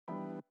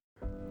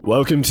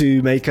Welcome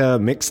to Maker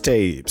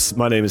Mixtapes.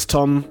 My name is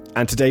Tom,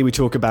 and today we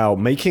talk about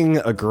making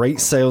a great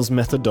sales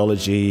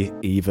methodology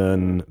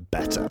even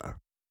better.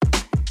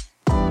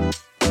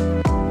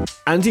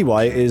 Andy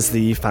White is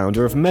the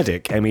founder of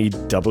Meddic,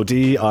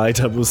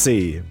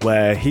 M-E-D-D-I-C-C,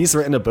 where he's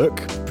written a book,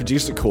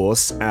 produced a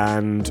course,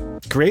 and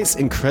creates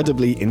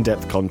incredibly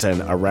in-depth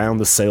content around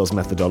the sales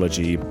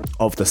methodology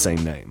of the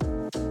same name.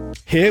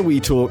 Here we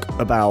talk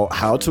about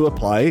how to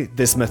apply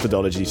this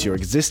methodology to your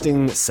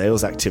existing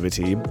sales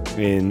activity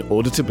in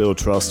order to build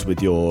trust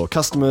with your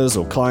customers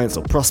or clients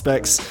or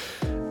prospects,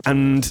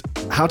 and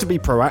how to be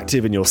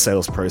proactive in your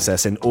sales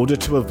process in order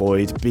to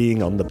avoid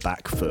being on the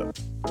back foot.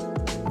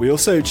 We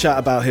also chat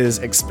about his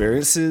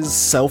experiences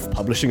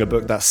self-publishing a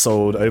book that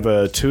sold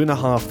over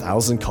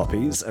 2,500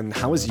 copies and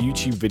how his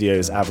YouTube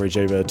videos average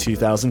over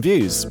 2,000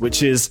 views,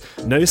 which is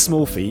no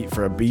small feat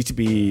for a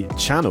B2B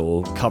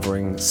channel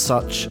covering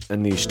such a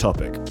niche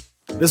topic.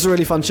 This is a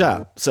really fun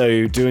chat,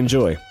 so do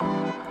enjoy.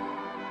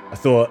 I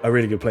thought a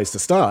really good place to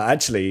start,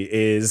 actually,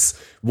 is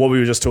what we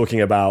were just talking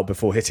about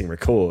before hitting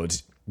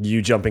record.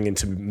 You jumping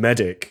into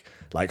Meddic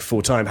like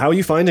full time. How are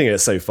you finding it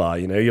so far?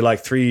 You know, you're like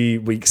 3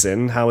 weeks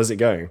in. How is it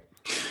going?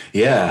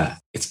 Yeah,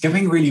 it's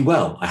going really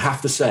well, I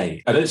have to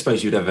say. I don't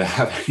suppose you'd ever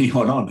have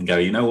anyone on and go,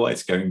 you know what,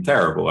 it's going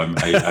terrible. I'm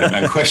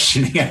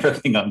questioning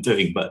everything I'm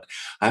doing. But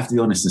I have to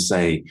be honest and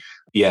say,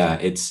 yeah,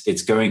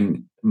 it's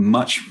going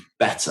much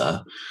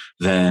better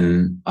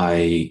than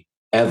I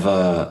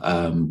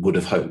ever would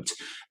have hoped.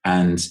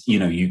 And, you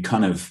know, you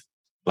kind of,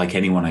 like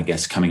anyone, I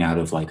guess, coming out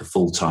of like a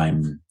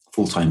full-time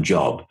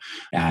job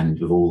and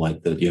with all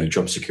like the, you know,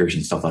 job security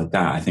and stuff like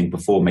that, I think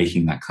before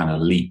making that kind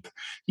of leap,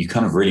 you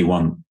kind of really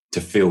want to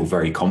feel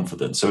very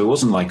confident. So it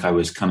wasn't like I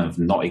was kind of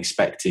not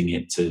expecting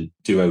it to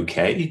do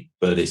okay,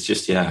 but it's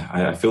just, yeah,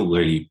 I feel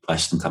really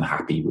blessed and kind of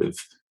happy with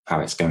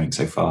how it's going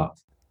so far.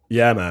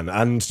 Yeah, man.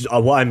 And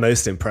what I'm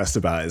most impressed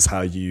about is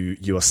how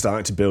you are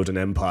starting to build an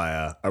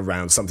empire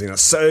around something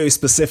that's so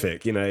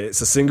specific. You know,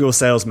 it's a single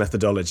sales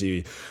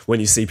methodology.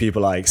 When you see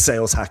people like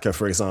Sales Hacker,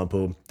 for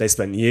example, they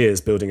spent years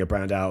building a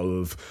brand out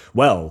of,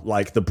 well,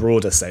 like the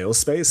broader sales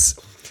space.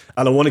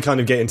 And I want to kind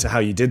of get into how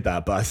you did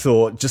that. But I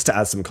thought, just to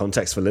add some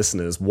context for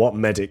listeners, what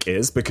Meddic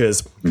is,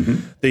 because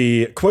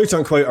the quote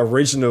unquote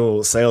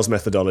original sales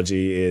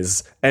methodology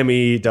is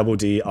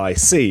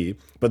MEDDIC.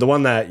 But the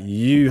one that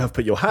you have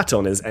put your hat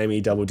on is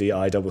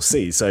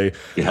MEDDICC. So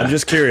yeah. I'm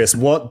just curious,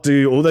 what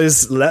do all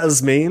those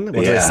letters mean? What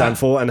do they stand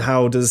for? And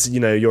how does, you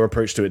know, your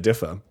approach to it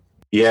differ?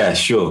 Yeah,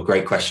 sure.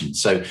 Great question.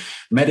 So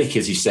Meddic,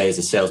 as you say, is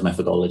a sales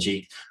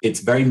methodology. It's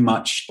very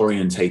much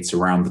orientates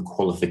around the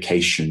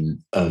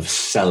qualification of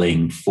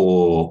selling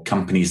for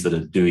companies that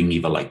are doing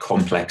either like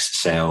complex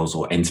sales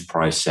or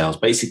enterprise sales,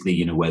 basically,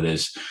 you know, where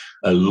there's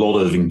a lot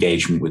of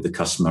engagement with the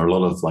customer, a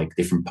lot of like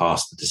different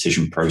parts of the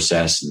decision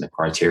process and the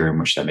criteria in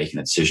which they're making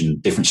a decision,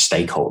 different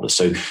stakeholders.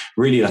 So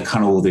really like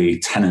kind of all the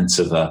tenets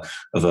of a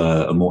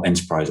more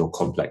enterprise or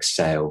complex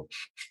sale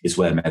is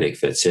where Meddic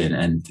fits in.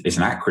 And it's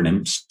an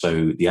acronym.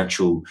 So the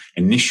actual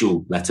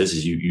initial letters,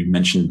 as you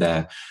mentioned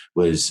there,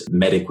 was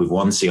Meddic with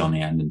one C on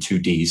the end and two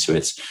Ds. So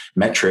it's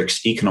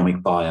metrics,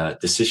 economic buyer,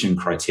 decision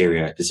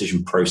criteria,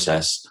 decision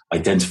process,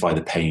 identify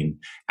the pain,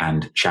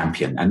 and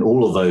champion. And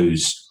all of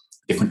those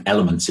different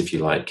elements, if you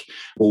like,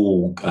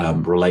 all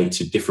relate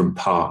to different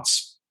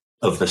parts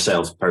of the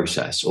sales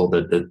process or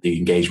the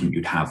engagement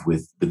you'd have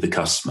with the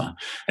customer.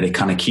 And it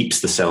kind of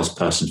keeps the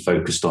salesperson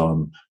focused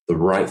on the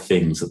right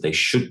things that they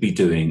should be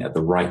doing at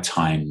the right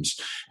times.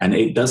 And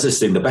it does this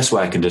thing, the best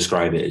way I can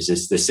describe it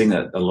is this thing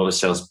that a lot of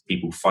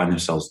salespeople find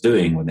themselves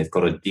doing when they've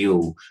got a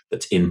deal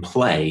that's in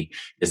play,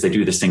 is they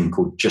do this thing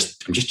called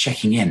I'm just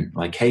checking in.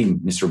 Like, hey,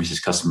 Mr. or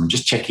Mrs. Customer, I'm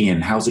just checking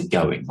in. How's it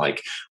going?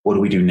 Like, what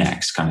do we do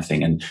next kind of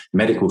thing? And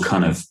Meddic will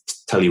kind of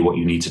tell you what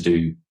you need to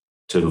do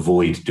to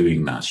avoid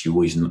doing that.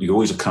 So you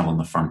always come on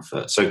the front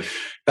foot. So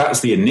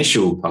that's the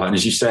initial part. And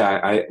as you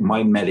say,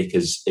 my Meddic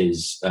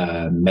is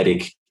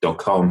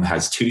Meddic.com,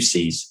 has two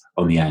C's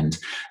on the end.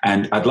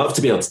 And I'd love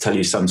to be able to tell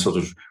you some sort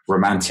of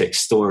romantic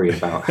story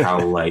about how,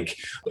 like,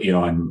 you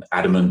know, I'm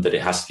adamant that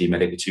it has to be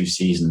Meddic with two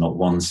C's and not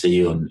one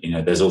C. And, you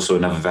know, there's also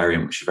another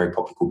variant, which is very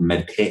popular, called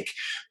Medpic.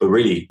 But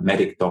really,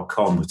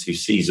 Meddic.com with two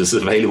C's was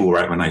available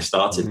right when I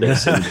started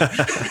this. And,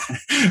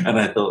 and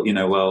I thought, you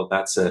know, well,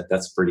 that's a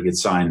pretty good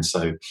sign.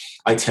 So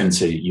I tend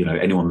to, you know,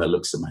 anyone that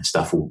looks at my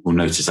stuff will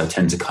notice I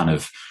tend to kind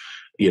of,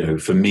 you know,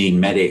 for me,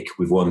 Meddic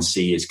with one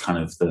C is kind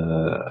of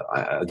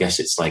I guess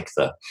it's like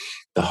the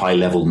high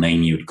level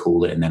name you'd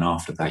call it. And then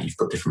after that, you've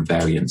got different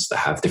variants that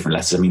have different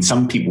letters. I mean,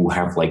 some people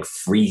have like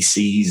 3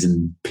 C's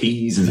and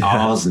P's and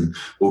R's and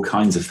all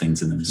kinds of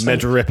things in them. So,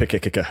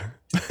 Medripikika.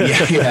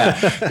 yeah.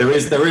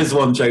 There is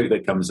one joke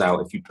that comes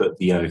out if you put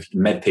if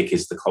Medpic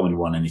is the common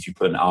one, and if you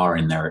put an R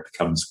in there, it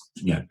becomes,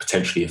 you know,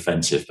 potentially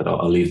offensive. But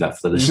I'll leave that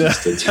for the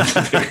listeners to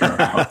figure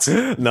out.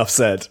 Enough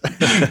said.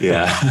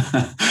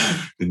 Yeah,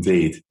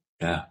 indeed.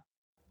 Yeah.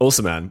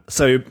 Awesome, man.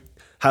 So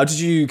how did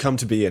you come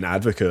to be an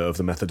advocate of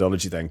the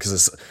methodology then?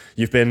 Because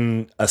you've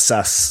been a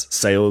SaaS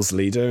sales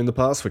leader in the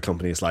past for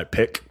companies like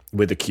Pick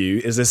with a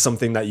Q? Is this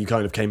something that you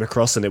kind of came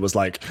across and it was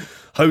like,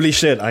 holy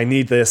shit, I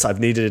need this. I've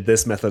needed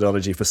this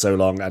methodology for so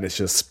long, and it's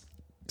just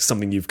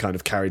something you've kind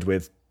of carried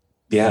with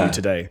you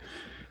today?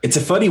 It's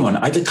a funny one.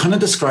 I kind of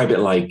describe it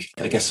like,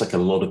 I guess, like a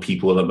lot of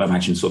people, I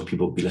imagine sort of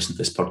people will be listening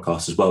to this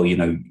podcast as well,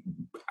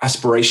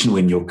 aspirational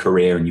in your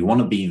career, and you want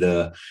to be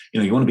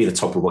you want to be the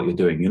top of what you're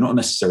doing. You're not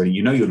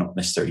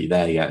necessarily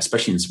there yet,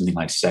 especially in something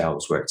like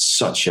sales, where it's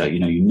such a,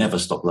 you never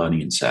stop learning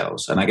in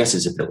sales. And I guess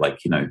it's a bit like,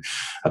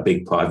 a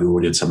big part of your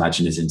audience, I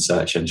imagine, is in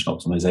search engine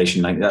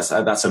optimization. Like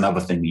that's another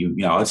thing.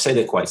 I'd say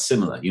they're quite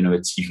similar.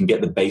 You can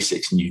get the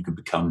basics and you can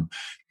become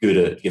good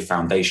at your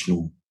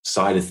foundational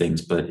side of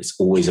things, but it's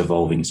always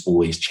evolving, it's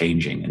always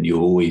changing, and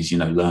you're always,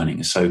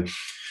 learning. So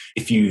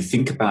if you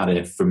think about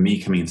it, from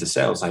me coming into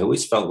sales, I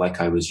always felt like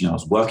I was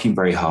working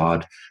very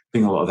hard,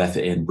 putting a lot of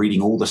effort in,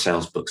 reading all the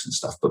sales books and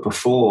stuff. But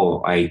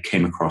before I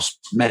came across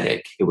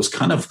Medic, it was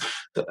kind of,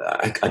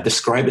 I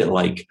describe it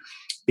like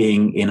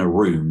being in a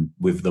room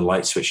with the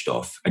light switched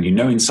off, and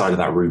inside of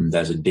that room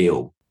there's a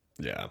deal.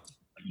 Yeah.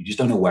 You just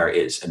don't know where it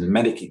is. And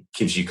Medic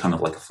gives you kind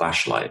of like a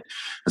flashlight.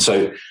 And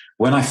so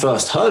when I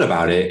first heard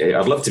about it,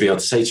 I'd love to be able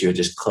to say to you, it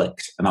just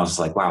clicked. And I was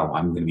like, wow,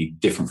 I'm going to be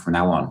different from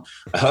now on.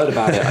 I heard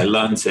about it. I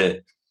learned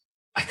it.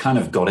 I kind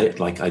of got it.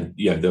 Like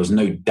there was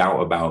no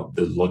doubt about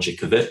the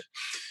logic of it.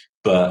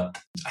 But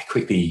I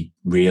quickly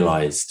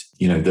realized,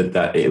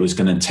 that it was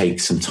going to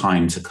take some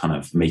time to kind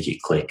of make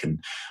it click.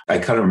 And I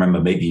kind of remember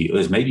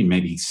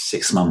maybe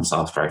 6 months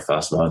after I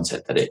first learned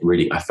it,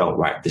 that I felt,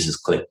 right, this is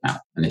clicked now.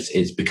 And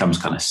it becomes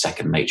kind of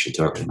second nature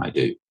to everything I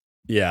do.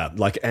 Yeah,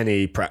 like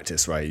any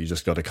practice, right? You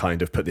just got to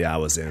kind of put the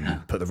hours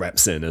in, put the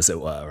reps in, as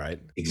it were, right?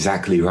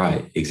 Exactly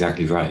right.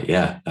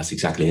 Yeah, that's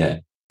exactly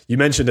it. You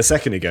mentioned a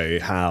second ago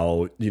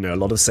how, a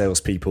lot of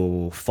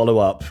salespeople follow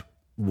up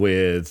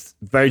with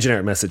very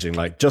generic messaging,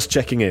 like just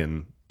checking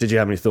in. Did you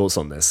have any thoughts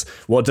on this?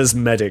 What does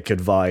Medic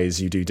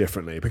advise you do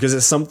differently? Because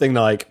it's something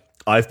like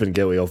I've been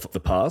guilty of the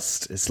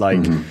past. It's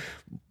like,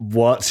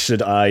 what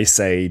should I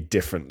say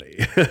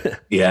differently?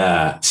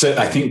 Yeah. So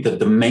I think that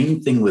the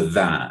main thing with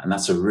that, and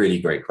that's a really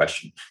great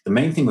question, the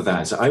main thing with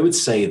that is I would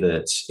say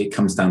that it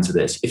comes down to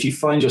this. If you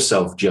find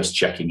yourself just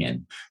checking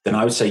in, then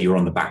I would say you're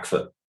on the back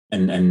foot.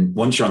 And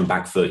once you're on the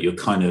back foot, you're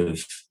kind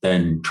of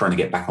then trying to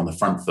get back on the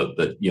front foot.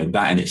 But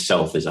that in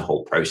itself is a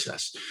whole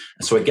process.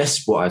 And so I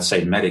guess what I'd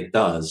say Medic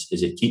does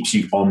is it keeps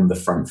you on the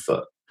front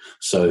foot.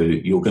 So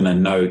you're going to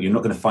know, you're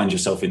not going to find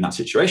yourself in that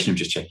situation of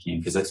just checking in,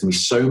 because there's going to be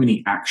so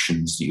many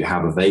actions that you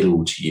have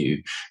available to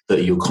you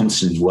that you're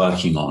constantly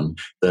working on,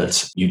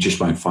 that you just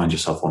won't find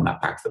yourself on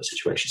that back foot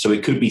situation. So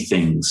it could be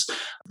things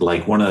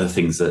like, one of the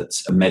things that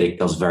a Medic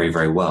does very,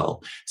 very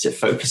well is it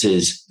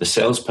focuses the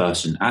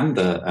salesperson and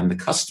the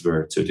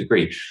customer to a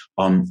degree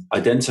on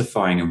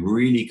identifying and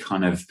really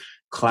kind of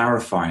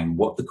clarifying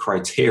what the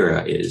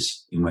criteria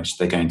is in which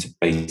they're going to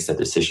base their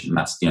decision.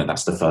 That's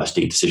the first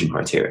D, decision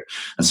criteria.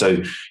 And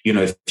so,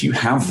 if you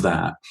have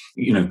that,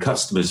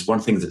 customers,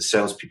 one thing that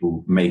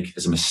salespeople make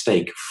as a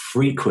mistake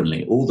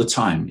frequently, all the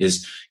time,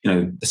 is,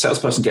 the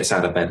salesperson gets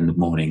out of bed in the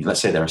morning. Let's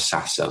say they're a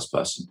SaaS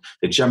salesperson.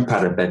 They jump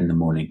out of bed in the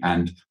morning,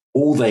 and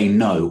all they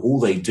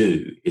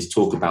do is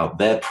talk about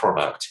their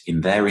product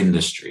in their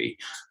industry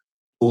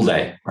all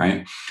day,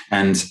 right?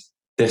 And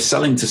they're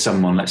selling to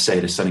someone, let's say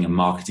they're selling a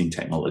marketing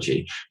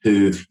technology,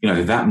 who,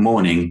 that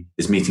morning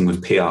is meeting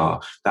with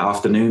PR. That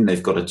afternoon,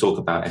 they've got to talk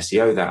about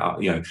SEO.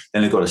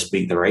 Then they've got to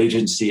speak to their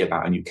agency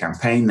about a new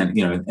campaign. Then,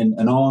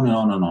 and on and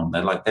on and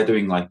on. They're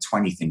doing like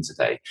 20 things a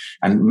day,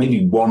 and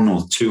maybe 1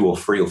 or 2 or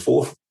 3 or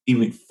 4,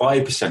 even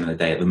 5% of the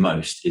day at the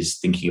most is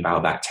thinking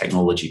about that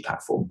technology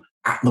platform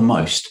at the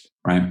most,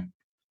 right?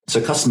 So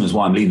customers,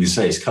 what I'm leading to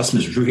say is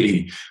customers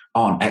really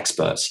aren't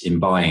experts in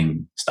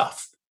buying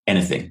stuff.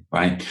 Anything,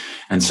 right?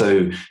 And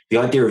so the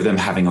idea of them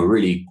having a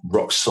really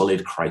rock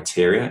solid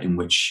criteria in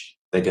which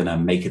they're going to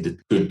make a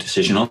good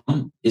decision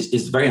on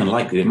is very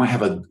unlikely. They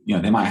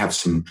might have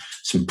some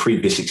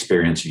previous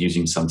experience of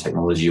using some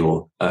technology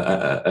or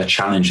a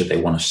challenge that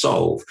they want to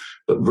solve,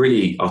 but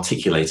really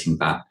articulating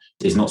that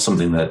is not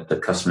something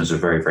that customers are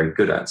very, very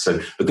good at. So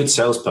a good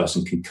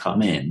salesperson can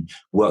come in,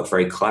 work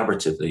very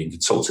collaboratively and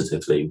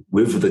consultatively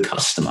with the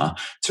customer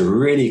to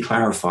really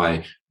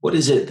clarify, what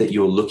is it that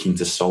you're looking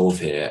to solve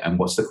here? And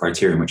what's the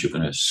criteria in which you're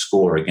going to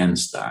score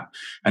against that?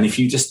 And if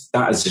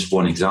that is just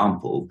one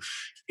example,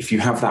 if you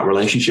have that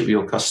relationship with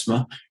your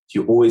customer,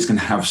 you're always going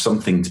to have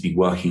something to be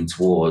working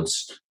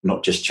towards,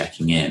 not just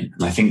checking in.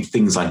 And I think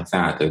things like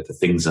that, the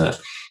things that,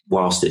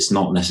 whilst it's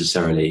not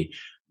necessarily,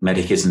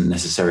 Medic isn't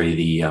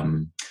necessarily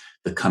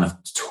the kind of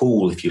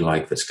tool, if you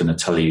like, that's going to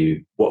tell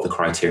you what the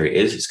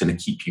criteria is. It's going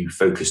to keep you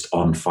focused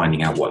on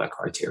finding out what that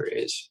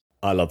criteria is.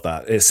 I love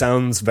that. It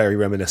sounds very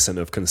reminiscent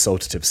of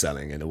consultative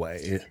selling in a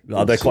way.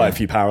 Are there quite a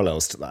few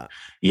parallels to that?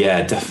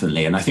 Yeah,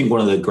 definitely. And I think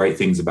one of the great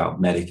things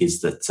about Medic is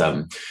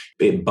that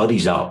it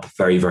buddies up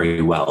very,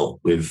 very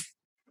well with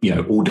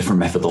all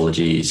different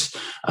methodologies,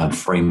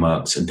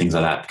 frameworks and things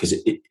like that, because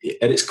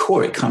at its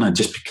core, it kind of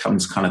just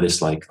becomes kind of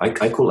this, like,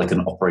 I call it like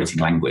an operating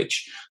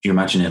language. If you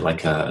imagine it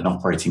like an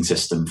operating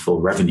system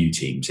for revenue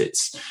teams,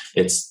 it's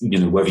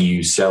whether you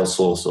use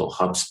Salesforce or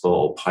HubSpot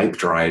or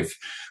Pipedrive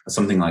or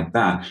something like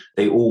that,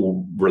 they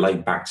all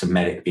relate back to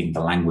MEDDIC being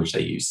the language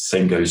they use. The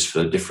same goes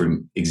for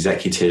different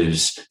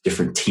executives,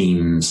 different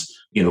teams,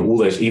 all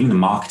those, even the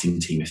marketing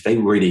team. If they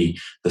really,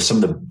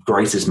 some of the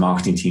greatest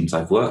marketing teams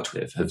I've worked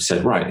with have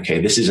said, right,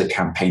 okay, this is a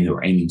campaign that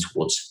we're aiming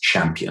towards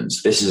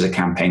champions. This is a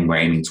campaign we're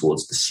aiming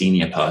towards the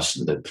senior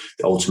person, the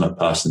ultimate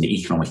person, the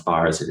economic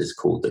buyer, as it is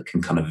called, that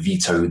can kind of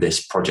veto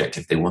this project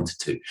if they wanted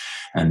to.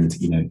 And,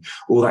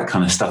 all that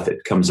kind of stuff,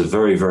 it becomes a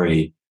very,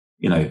 very,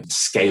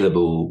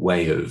 scalable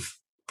way of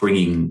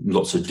bringing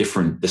lots of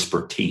different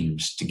disparate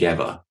teams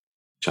together,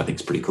 which I think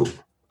is pretty cool.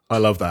 I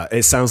love that.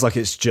 It sounds like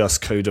it's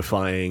just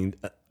codifying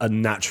a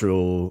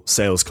natural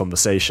sales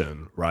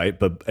conversation, right?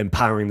 But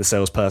empowering the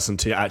salesperson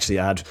to actually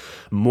add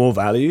more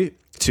value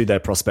to their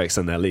prospects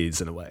and their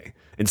leads in a way,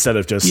 instead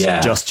of just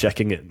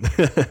checking in.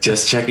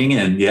 Just checking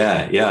in.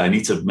 Yeah. I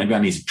need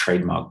to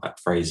trademark that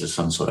phrase as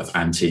some sort of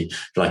anti,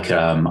 like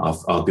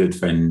our good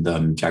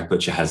friend Jack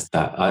Butcher has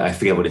that. I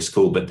forget what it's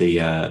called, but the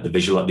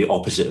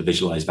opposite of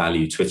visualized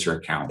value Twitter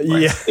account.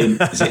 Right?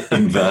 Yeah. Is it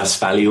inverse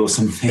value or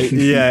something?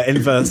 Yeah,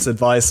 inverse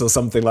advice or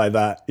something like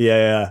that.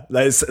 Yeah.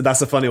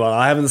 That's a funny one.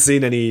 I haven't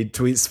seen any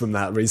tweets from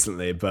that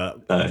recently,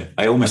 but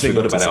I almost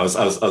forgot about it. I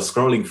was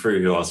scrolling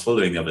through who I was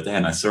following the other day,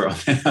 and I saw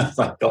it. I was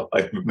like, God,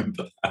 I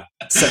remember that.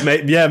 So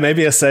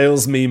maybe a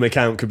sales meme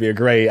account could be a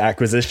great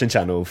acquisition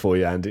channel for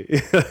you,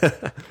 Andy.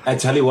 I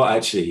tell you what,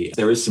 actually,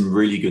 there is some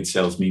really good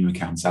sales meme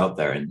accounts out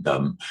there, and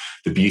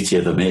the beauty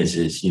of them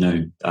is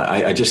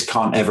I just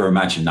can't ever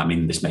imagine. I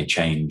mean, this may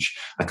change.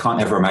 I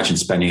can't ever imagine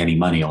spending any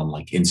money on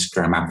like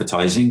Instagram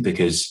advertising,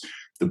 because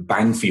the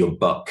bang for your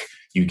buck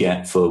you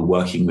get for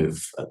working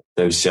with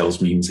those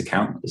sales memes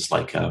accounts,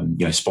 like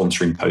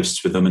sponsoring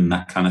posts with them and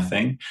that kind of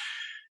thing,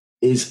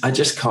 is I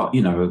just can't.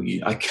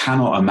 I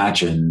cannot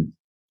imagine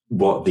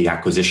what the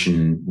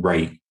acquisition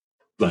rate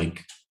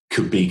like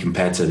could be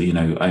compared to,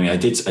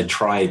 I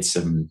tried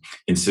some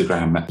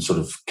Instagram sort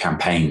of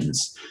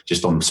campaigns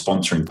just on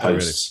sponsoring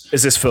posts. Really?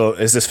 Is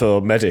this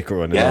for MEDDIC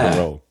or another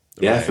role?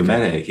 Yeah, for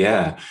MEDDIC,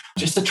 yeah.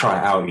 Just to try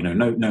it out,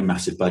 no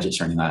massive budgets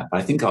or anything like that.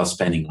 But I think I was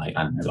spending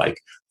like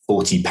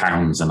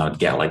 £40 and I'd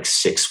get like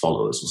 6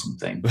 followers or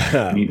something.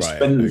 And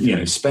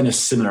you'd spend a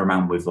similar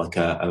amount with like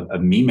a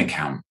meme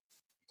account,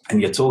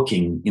 and you're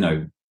talking,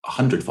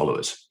 100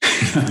 followers.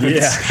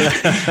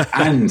 Yeah.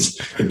 And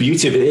the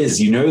beauty of it is,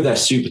 they're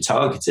super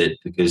targeted,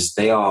 because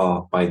they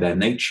are, by their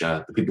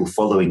nature, the people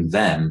following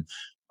them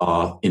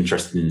are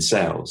interested in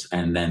sales.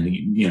 And then,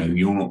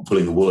 you're not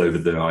pulling the wool over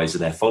the eyes of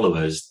their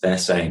followers. They're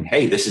saying,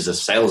 hey, this is a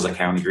sales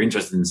account. If you're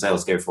interested in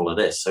sales, go follow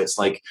this. So it's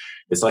like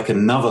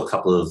another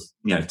couple of,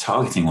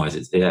 targeting wise,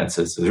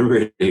 it's a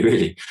really,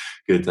 really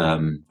good.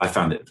 I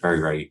found it a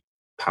very, very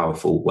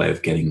powerful way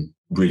of getting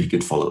really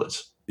good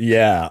followers.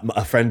 Yeah,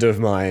 a friend of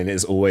mine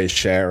is always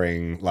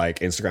sharing like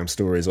Instagram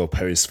stories or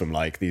posts from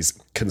like these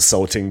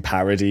consulting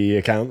parody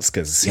accounts,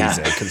 because he's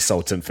a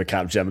consultant for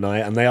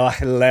Capgemini, and they are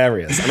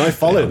hilarious. And I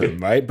follow them,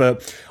 right?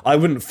 But I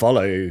wouldn't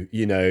follow,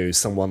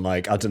 someone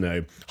like, I don't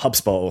know,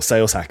 HubSpot or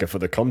Sales Hacker for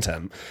the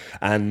content.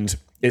 And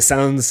it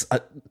sounds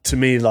to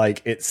me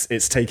like it's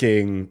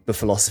taking the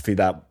philosophy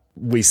that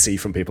we see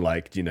from people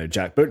like,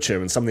 Jack Butcher,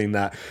 and something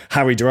that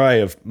Harry Dry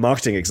of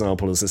Marketing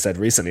Examples has said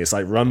recently. It's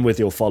like, run with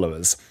your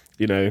followers.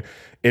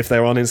 If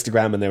they're on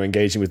Instagram and they're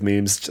engaging with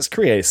memes, just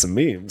create some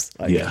memes.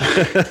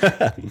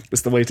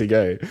 It's the way to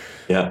go.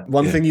 Yeah.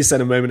 One thing you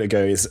said a moment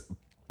ago is,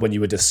 when you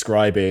were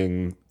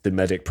describing the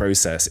MEDDIC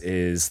process,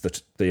 is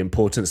the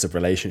importance of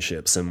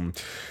relationships,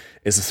 and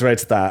it's a thread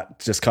that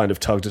just kind of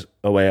tugged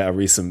away at a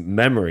recent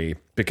memory,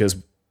 because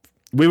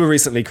we were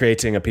recently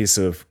creating a piece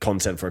of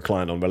content for a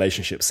client on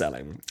relationship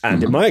selling.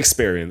 And in my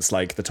experience,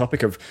 like, the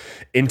topic of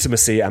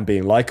intimacy and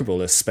being likable,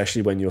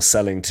 especially when you're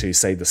selling to,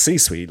 say, the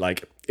C-suite,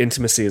 like,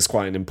 intimacy is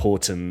quite an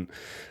important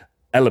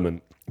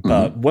element.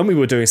 But when we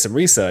were doing some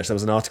research, there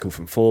was an article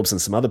from Forbes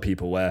and some other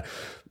people where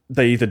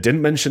they either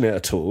didn't mention it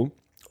at all,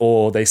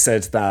 or they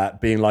said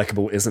that being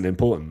likable isn't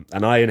important.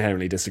 And I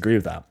inherently disagree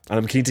with that. And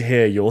I'm keen to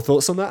hear your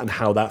thoughts on that and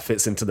how that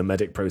fits into the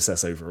MEDDIC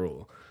process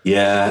overall.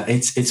 Yeah,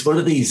 it's one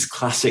of these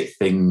classic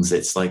things.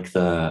 It's like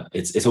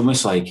it's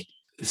almost like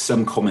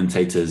some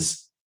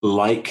commentators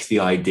like the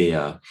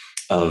idea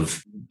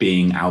of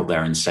being out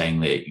there and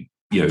saying that,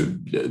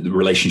 the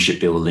relationship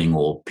building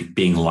or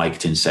being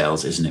liked in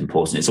sales isn't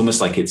important. It's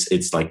almost like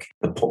it's like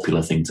a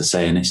popular thing to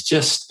say. And it's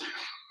just,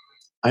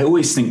 I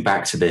always think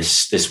back to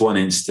this one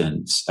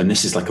instance, and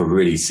this is like a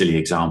really silly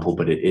example,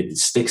 but it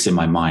sticks in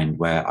my mind,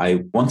 where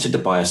I wanted to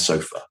buy a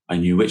sofa. I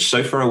knew which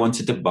sofa I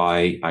wanted to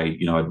buy.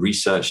 I'd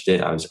researched it.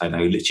 I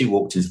literally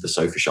walked into the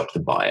sofa shop to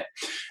buy it.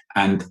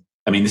 And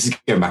I mean, this is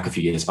going back a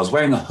few years. I was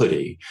wearing a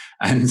hoodie,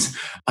 and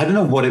I don't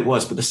know what it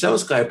was, but the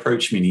sales guy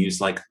approached me and he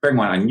was like, bear in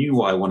mind, I knew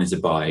what I wanted to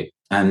buy.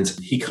 And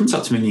he comes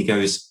up to me and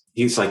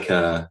he was like,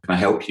 can I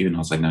help you? And I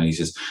was like, no.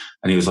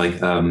 He was like,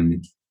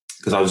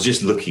 because I was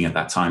just looking at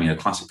that time,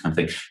 classic kind of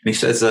thing. And he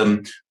says,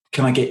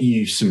 can I get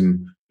you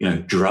some,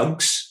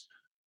 drugs?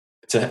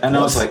 And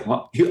I was like,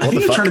 what? I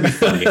think he was trying to be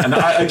funny. And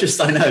I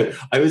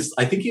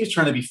think he was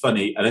trying to be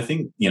funny. And I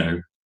think,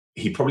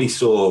 he probably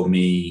saw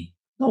me,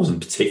 I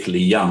wasn't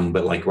particularly young,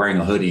 but like wearing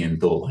a hoodie and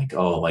thought like,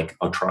 oh, like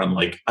I'll try and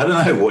like, I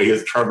don't know what he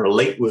was trying to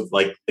relate with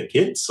like the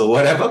kids or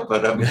whatever.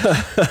 But and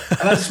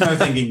I just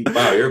remember thinking,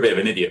 wow, you're a bit of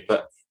an idiot.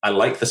 But I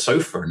like the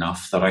sofa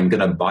enough that I'm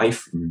going to buy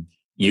from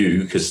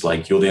you because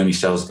like you're the only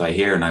sales guy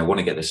here and I want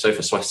to get this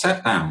sofa. So I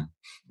sat down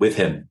with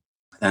him.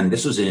 And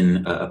this was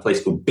in a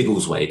place called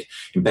Biggleswade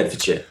in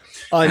Bedfordshire.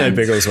 I know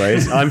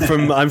Biggleswade.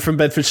 I'm from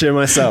Bedfordshire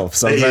myself,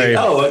 so I'm very.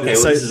 Oh, okay.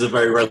 Well, this is a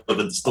very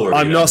relevant story.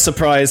 I'm not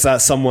surprised that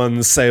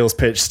someone's sales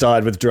pitch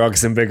started with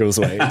drugs in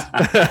Biggleswade.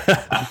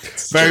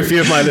 Very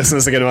few of my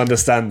listeners are going to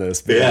understand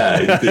this. But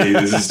yeah,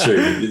 this is true.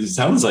 It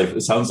sounds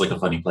like a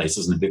funny place,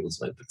 doesn't it,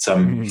 Biggleswade?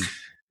 But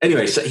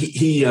anyway, so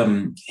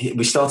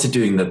we started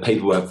doing the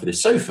paperwork for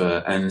this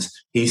sofa, and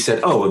he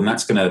said, "Oh, and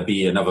that's going to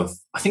be another."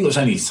 I think it was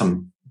only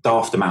some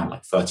daft amount,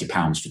 like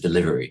 £30 for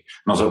delivery. And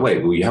I was like,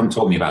 wait, well, you haven't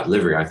told me about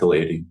delivery. I thought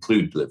it would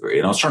include delivery.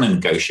 And I was trying to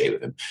negotiate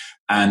with him.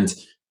 And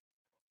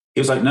he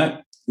was like,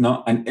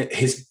 no. And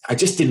I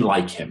just didn't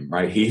like him,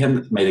 right? He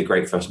hadn't made a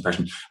great first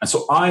impression. And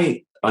so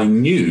I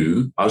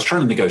knew, I was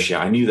trying to negotiate.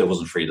 I knew there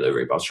wasn't free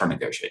delivery, but I was trying to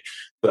negotiate.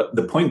 But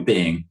the point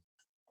being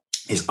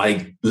is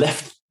I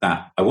left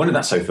that. I wanted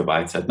that sofa, but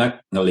I said, no, I'm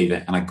going to leave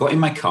it. And I got in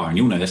my car, and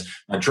you'll know this.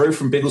 I drove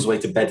from Biggleswade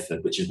to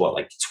Bedford, which is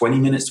like 20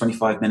 minutes,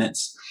 25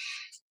 minutes.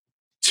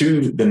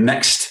 To the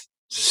next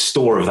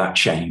store of that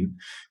chain,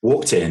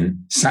 walked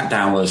in, sat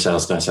down with a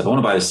sales guy, said, I want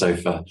to buy this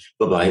sofa.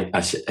 Blah,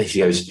 blah. He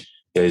goes,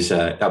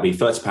 that'll be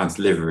 £30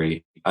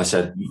 delivery. I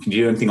said, you can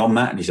do anything on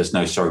that? And he says,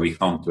 no, sorry, we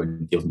can't do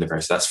any deals on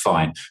delivery. So that's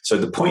fine. So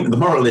the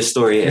moral of this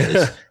story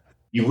is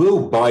you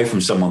will buy from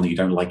someone that you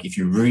don't like if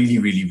you really,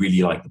 really,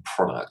 really like the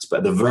product.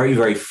 But the very,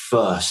 very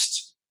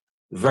first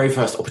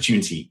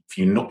opportunity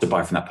for you not to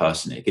buy from that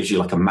person, it gives you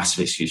like a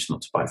massive excuse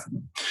not to buy from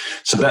them.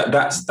 So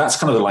that's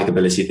kind of the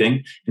likability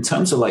thing. In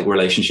terms of like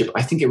relationship,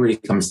 I think it really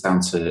comes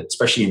down to,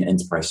 especially in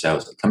enterprise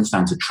sales, it comes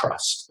down to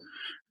trust.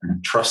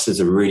 And trust is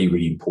a really,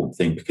 really important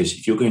thing, because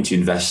if you're going to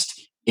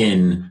invest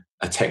in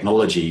a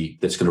technology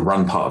that's going to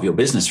run part of your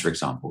business, for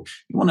example,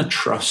 you want to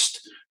trust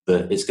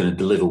that it's going to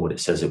deliver what it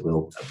says it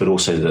will, but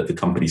also that the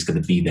company's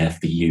going to be there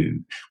for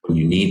you when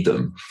you need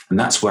them. And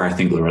that's where I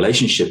think the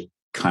relationship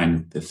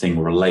kind of thing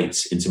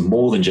relates into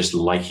more than just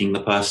liking the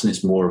person.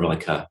 It's more of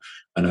like an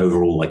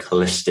overall like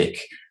holistic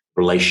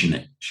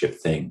relationship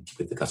thing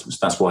with the customers.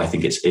 That's why I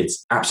think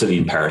it's absolutely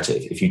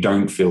imperative. If you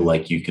don't feel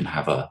like you can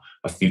have a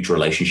future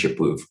relationship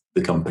with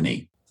the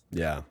company,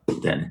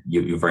 then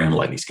you're very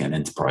unlikely to get an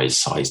enterprise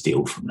size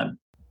deal from them.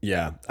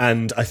 Yeah.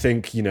 And I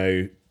think,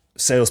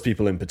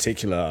 salespeople in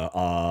particular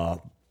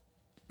are,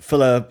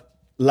 for a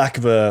lack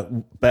of a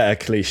better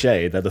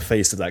cliche, they're the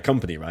face of that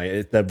company,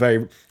 right? They're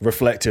very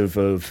reflective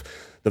of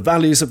the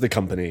values of the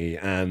company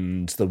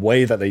and the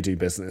way that they do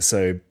business.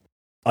 So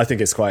I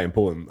think it's quite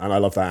important. And I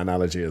love that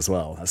analogy as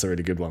well. That's a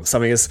really good one.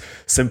 Something as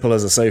simple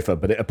as a sofa,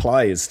 but it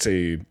applies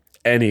to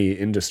any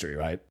industry,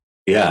 right?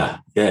 Yeah,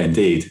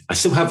 indeed. I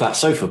still have that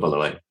sofa, by the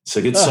way. It's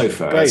a good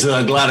sofa. Great. So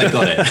I'm glad I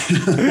got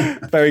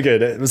it. Very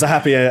good. It was a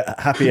happy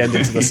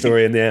ending to the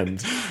story in the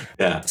end.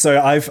 Yeah. So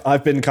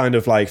I've been kind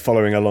of like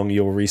following along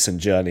your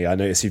recent journey. I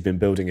noticed you've been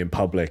building in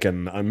public,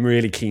 and I'm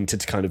really keen to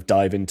kind of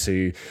dive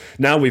into,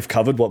 now we've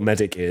covered what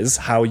Medic is,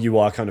 how you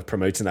are kind of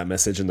promoting that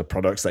message and the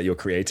products that you're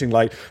creating.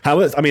 Like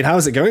how is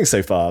it going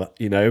so far?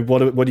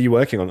 What are you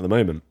working on at the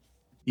moment?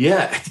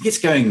 Yeah, I think it's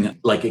going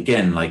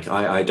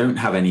I don't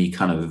have any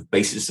kind of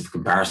basis of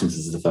comparisons.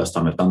 This is the first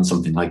time I've done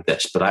something like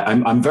this, but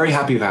I'm very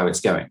happy with how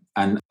it's going.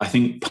 And I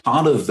think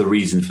part of the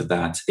reason for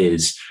that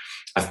is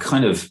I've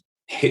kind of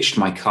hitched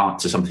my cart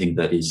to something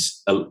that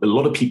is a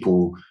lot of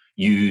people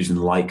use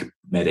and like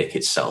Medic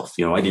itself.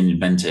 I didn't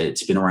invent it.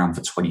 It's been around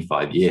for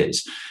 25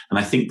 years. And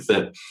I think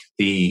that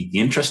the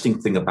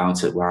interesting thing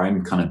about it, where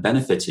I'm kind of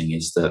benefiting,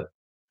 is that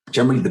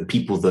generally the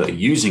people that are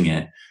using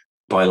it,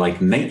 by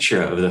like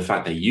nature of the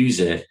fact they use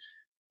it,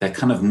 they're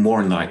kind of more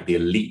in like the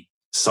elite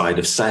side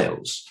of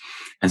sales.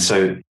 And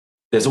so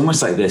there's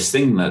almost like this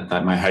thing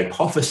that my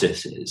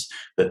hypothesis is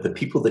that the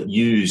people that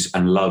use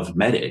and love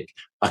Medic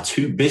are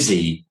too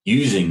busy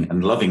using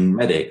and loving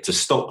Medic to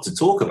stop to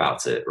talk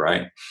about it,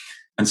 right?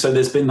 And so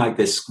there's been like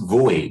this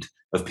void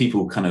of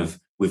people kind of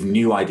with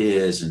new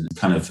ideas and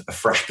kind of a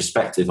fresh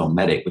perspective on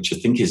Medic, which I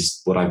think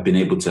is what I've been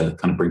able to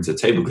kind of bring to the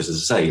table. Because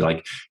as I say,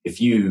 like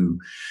if you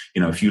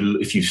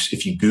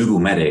Google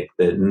Medic,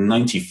 the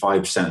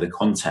 95% of the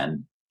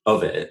content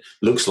of it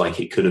looks like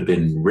it could have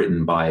been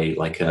written by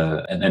like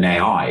an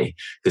AI,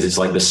 because it's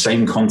like the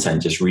same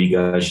content just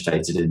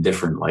regurgitated in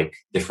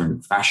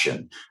different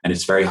fashion, and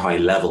it's very high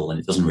level and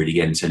it doesn't really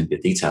get into any of the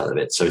detail of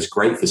it. So it's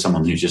great for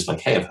someone who's just like,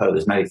 hey, I've heard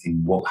this Medic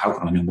thing. How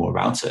can I know more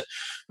about it?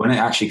 When it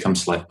actually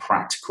comes to like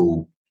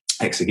practical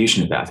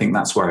execution of it, I think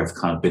that's where I've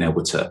kind of been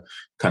able to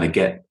kind of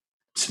get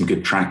some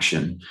good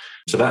traction.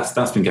 So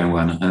that's been going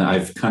well. And I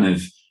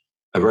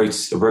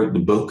wrote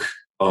the book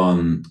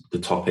on the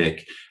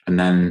topic. And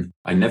then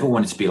I never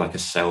wanted to be like a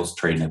sales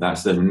trainer.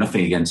 There's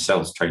nothing against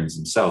sales trainers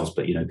themselves,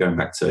 but, going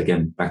back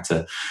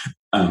to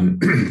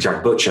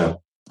Jack Butcher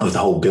of the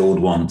whole build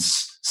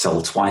once,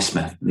 sell twice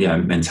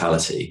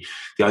mentality.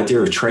 The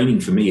idea of training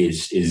for me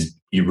is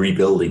you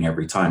rebuilding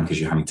every time because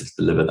you're having to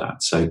deliver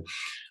that. So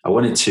I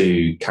wanted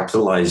to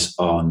capitalize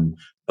on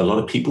a lot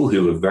of people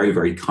who were very,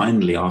 very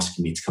kindly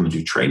asking me to come and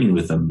do training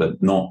with them, but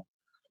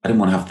I didn't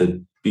want to have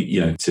to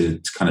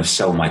to kind of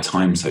sell my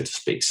time, so to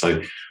speak.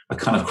 So I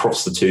kind of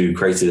crossed the two,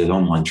 created an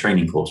online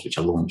training course, which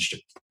I launched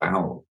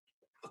about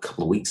a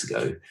couple of weeks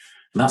ago. And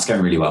that's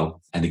going really well.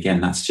 And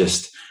again, that's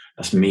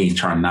me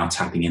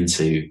tapping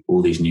into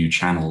all these new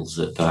channels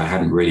that I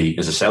hadn't really,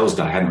 as a sales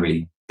guy, I hadn't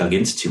really dug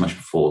into too much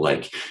before,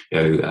 like,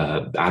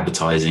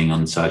 advertising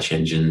on search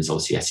engines,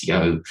 obviously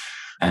SEO.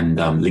 And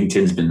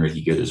LinkedIn's been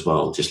really good as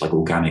well. Just like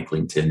organic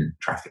LinkedIn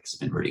traffic has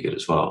been really good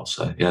as well.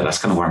 So yeah, that's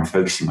kind of where I'm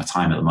focusing my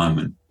time at the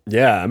moment.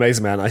 Yeah,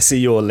 amazing, man. I see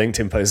your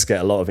LinkedIn posts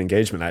get a lot of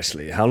engagement,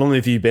 actually. How long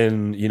have you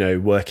been,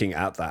 working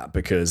at that?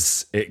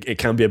 Because it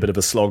can be a bit of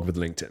a slog with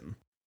LinkedIn.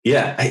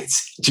 Yeah.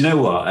 Do you know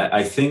what?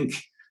 I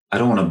think, I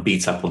don't want to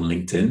beat up on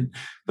LinkedIn,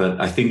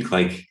 but I think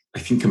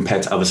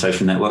compared to other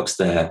social networks,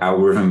 their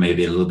algorithm may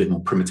be a little bit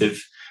more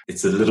primitive.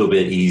 It's a little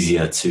bit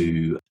easier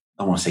to,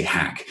 I don't want to say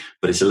hack,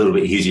 but it's a little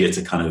bit easier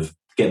to kind of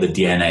get the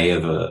DNA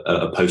of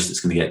a post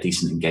that's going to get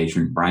decent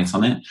engagement right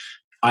on it.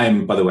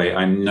 By the way,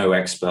 I'm no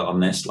expert on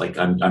this. Like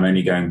I'm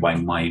only going by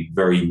my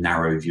very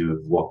narrow view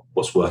of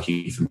what's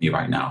working for me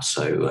right now.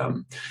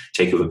 So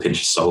take it with a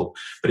pinch of salt.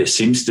 But it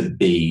seems to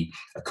be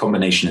a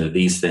combination of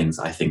these things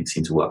I think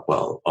seem to work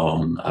well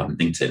on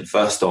LinkedIn.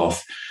 First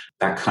off,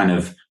 that kind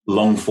of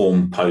long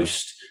form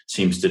post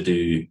seems to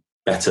do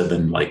better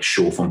than like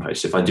short form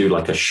posts. If I do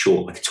like a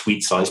short, like a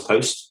tweet size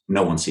post,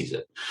 no one sees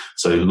it.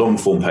 So long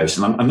form posts.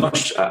 And I'm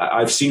not,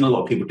 I've seen a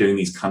lot of people doing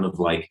these kind of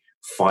like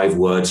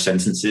 5-word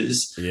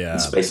sentences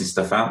and spacing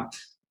stuff out.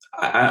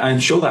 I'm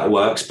sure that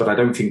works, but I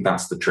don't think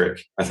that's the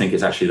trick. I think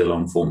it's actually the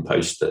long form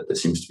post that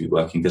seems to be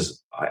working,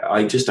 because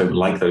I just don't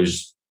like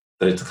those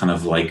kind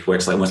of like where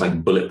it's like almost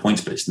like bullet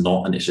points, but it's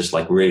not. And it's just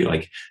like really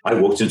like I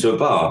walked into a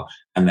bar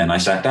and then I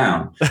sat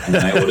down and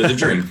then I ordered a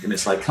drink, and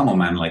it's like, come on,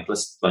 man,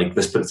 let's put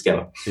it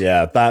together.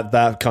 Yeah,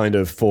 that kind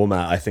of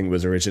format I think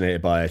was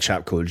originated by a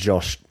chap called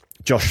Josh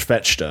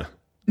Fechter.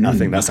 I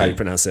think that's how you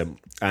pronounce it.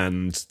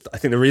 And I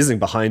think the reasoning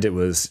behind it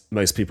was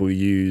most people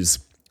use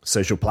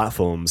social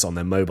platforms on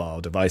their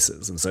mobile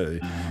devices. And so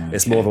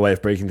it's more of a way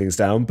of breaking things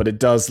down, but it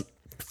does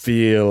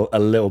feel a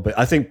little bit,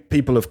 I think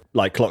people have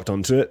like clocked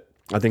onto it.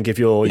 I think if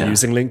you're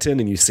using LinkedIn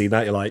and you see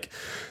that, you're like,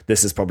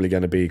 this is probably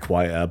going to be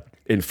quite a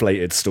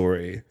inflated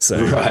story.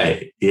 So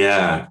right.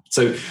 Yeah.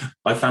 So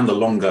I found the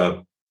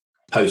longer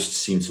posts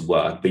seem to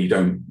work, but you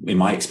don't, in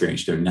my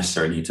experience, you don't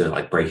necessarily need to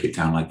like break it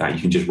down like that.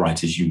 You can just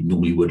write as you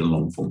normally would a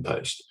long form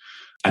post.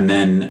 And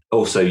then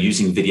also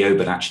using video,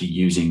 but actually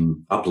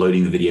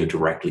uploading the video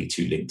directly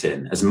to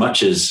LinkedIn. As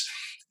much as,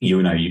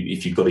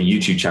 if you've got a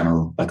YouTube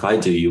channel like I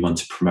do, you want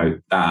to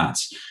promote that.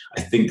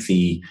 I think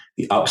the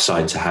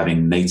upside to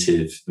having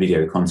native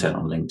video content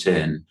on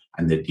LinkedIn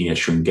and the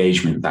extra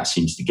engagement that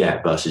seems to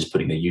get versus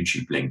putting a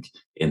YouTube link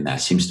in there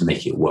seems to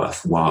make it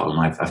worthwhile. And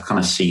I've kind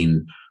of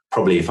seen,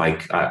 probably if I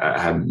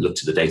haven't looked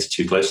at the data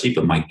too closely,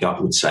 but my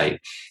gut would say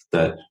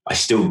that I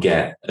still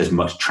get as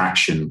much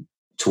traction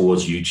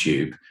towards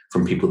YouTube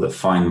from people that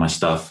find my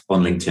stuff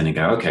on LinkedIn and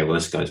go, okay, well,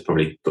 this guy's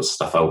probably got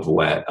stuff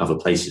other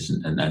places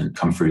and then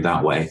come through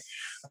that way.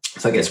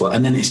 So I guess what,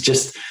 and then it's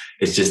just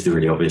the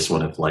really obvious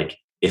one of like,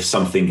 if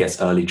something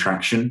gets early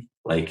traction,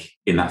 like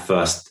in that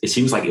first, it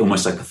seems like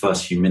almost like the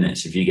first few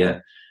minutes, if you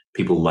get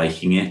people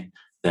liking it,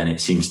 then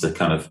it seems to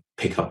kind of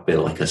pick up a bit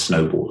like a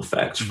snowball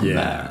effect from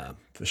there.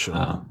 For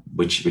sure.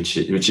 Which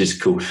is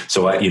cool.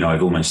 So I've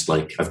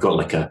got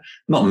like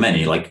not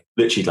many, like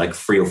literally like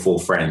 3 or 4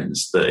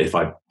 friends that if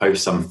I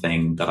post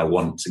something that I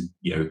want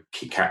to,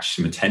 catch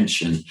some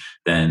attention,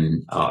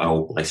 then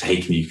I'll like say,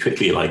 hey, can you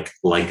quickly like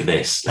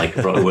this? Like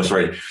what's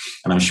right.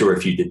 And I'm sure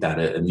if you did that,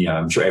 and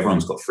I'm sure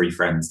everyone's got 3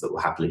 friends that will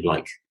happily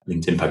like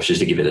LinkedIn posts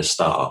just to give it a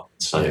start.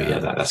 So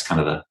that's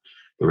kind of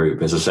the route.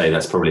 But as I say,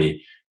 that's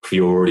probably for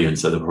your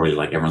audience, so they're probably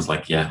like, everyone's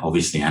like, yeah,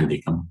 obviously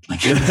Andy, come on.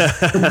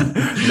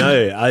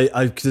 No,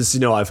 I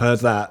because I've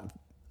heard that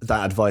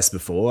advice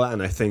before,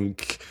 and I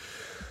think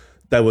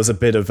there was a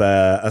bit of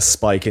a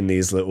spike in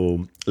these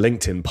little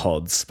LinkedIn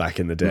pods back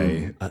in the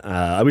day,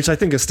 which I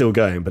think are still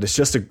going, but it's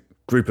just a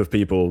group of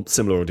people,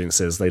 similar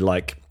audiences, they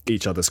like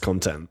each other's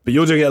content. But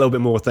you're doing it a little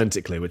bit more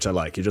authentically, which I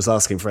like. You're just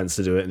asking friends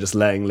to do it and just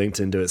letting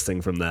LinkedIn do its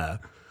thing from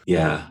there.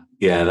 Yeah,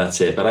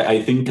 that's it. But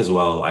I think as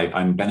well,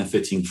 I'm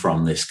benefiting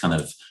from this kind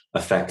of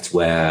effect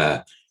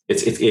where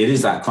it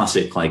is that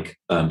classic like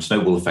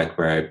snowball effect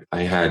where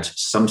I had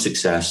some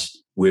success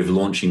with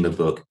launching the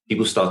book.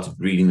 People started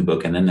reading the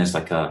book, and then there's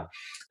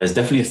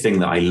definitely a thing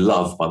that I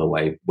love, by the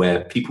way,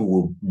 where people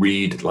will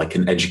read like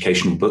an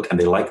educational book and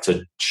they like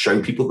to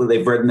show people that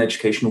they've read an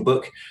educational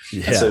book.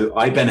 Yeah. And so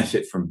I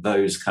benefit from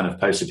those kind of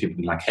posts of people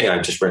being like, hey, I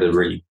just read a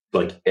really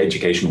like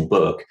educational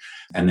book.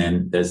 And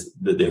then there's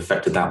the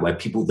effect of that where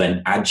people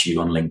then add you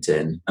on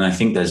LinkedIn. And I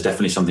think there's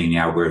definitely something in the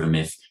algorithm.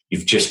 If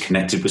you've just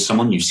connected with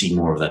someone, you see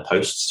more of their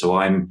posts. So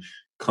I'm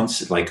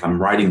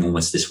I'm riding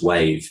almost this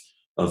wave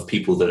of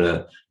people that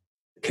are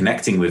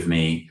connecting with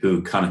me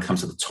who kind of come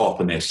to the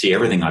top and they see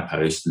everything I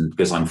post. And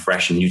because I'm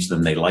fresh and new to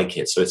them, they like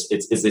it. So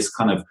it's this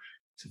kind of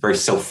very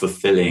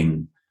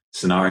self-fulfilling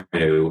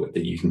scenario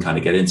that you can kind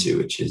of get into,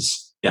 which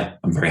is, yeah,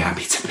 I'm very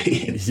happy to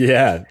be in.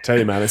 Yeah,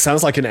 totally, man. It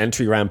sounds like an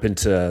entry ramp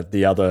into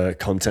the other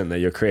content that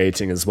you're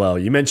creating as well.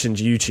 You mentioned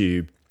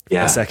YouTube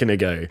a second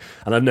ago,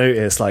 and I've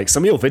noticed like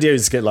some of your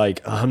videos get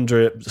like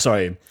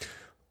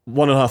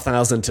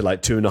 1,500 to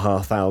like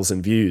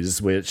 2,500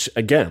 views, which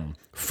again,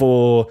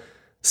 for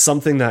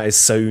something that is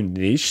so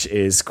niche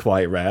is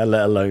quite rare,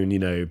 let alone, you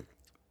know,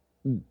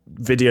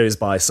 videos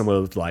by some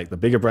of like the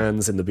bigger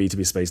brands in the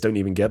B2B space don't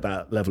even get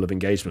that level of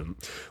engagement.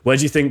 Where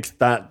do you think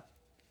that,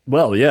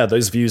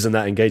 those views and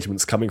that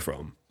engagement's coming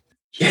from?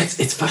 Yeah,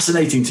 it's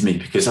fascinating to me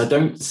because I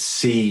don't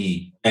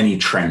see any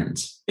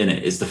trends in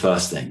it, is the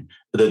first thing.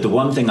 The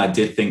one thing I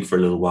did think for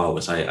a little while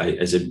was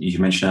you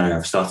mentioned earlier,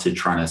 I've started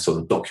trying to sort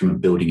of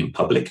document building in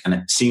public, and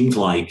it seems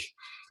like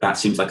that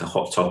seems like a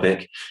hot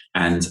topic.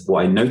 And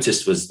what I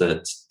noticed was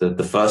that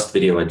the first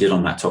video I did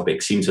on that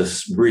topic seemed to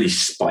really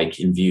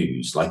spike in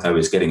views. Like I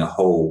was getting a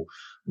whole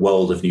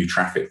world of new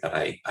traffic that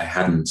I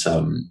hadn't,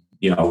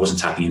 I wasn't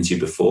tapping into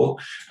before.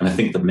 And I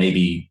think that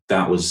maybe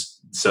that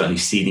was certainly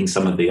seeding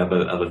some of the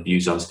other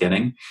views I was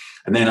getting.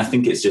 And then I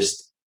think it's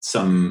just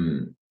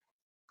some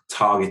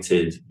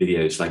targeted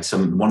videos, like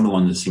one of the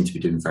ones that seem to be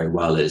doing very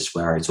well is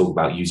where I talk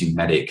about using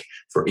Medic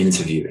for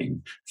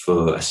interviewing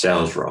for a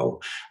sales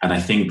role. And I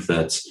think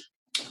that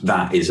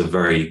is a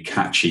very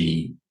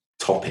catchy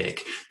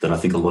topic that I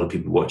think a lot of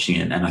people watching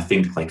it. And I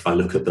think like if I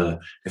do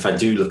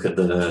look at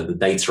the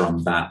data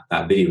on that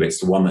video, it's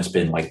the one that's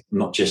been like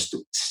not just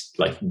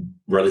like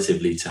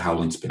relatively to how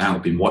long it's been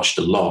out, been watched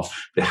a lot,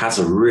 but it has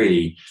a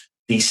really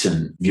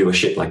decent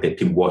viewership, like that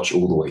people watch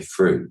all the way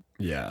through.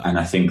 Yeah. And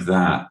I think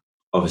that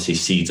obviously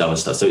seeds other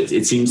stuff. So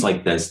it seems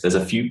like there's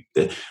a few,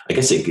 I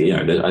guess I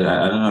don't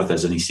know if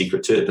there's any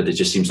secret to it, but it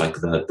just seems like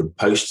the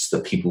posts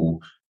that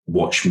people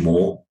watch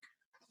more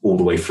all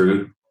the way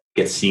through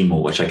get seen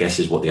more, which I guess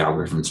is what the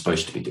algorithm is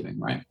supposed to be doing,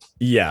 right?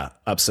 Yeah,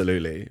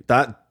 absolutely.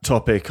 That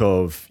topic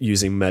of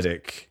using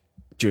Medic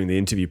during the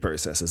interview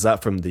process, is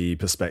that from the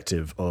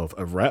perspective of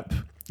a rep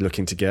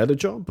looking to get a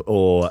job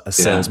or a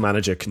sales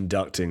manager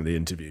conducting the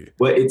interview?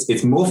 Well,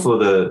 it's more for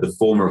the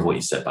former of what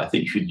you said, but I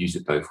think you could use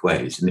it both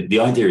ways. And the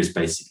idea is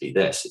basically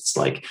this. It's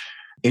like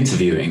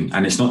interviewing,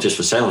 and it's not just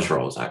for sales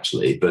roles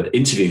actually, but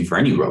interviewing for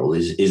any role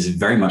is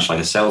very much like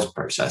a sales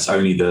process,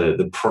 only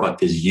the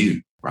product is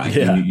you. Right.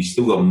 Yeah. You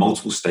still got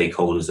multiple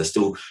stakeholders. They're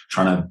still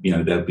trying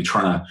to, they'll be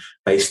trying to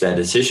base their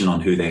decision on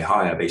who they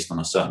hire based on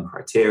a certain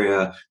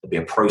criteria. There'll be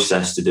a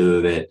process to do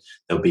with it.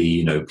 There'll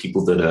be,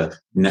 people that are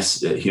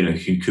necessary,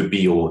 who could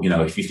be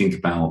if you think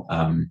about,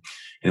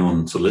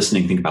 anyone sort of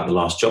listening, think about the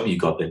last job you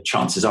got, the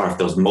chances are if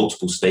there was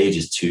multiple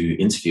stages to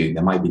interviewing,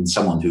 there might be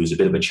someone who's a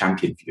bit of a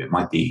champion for you. It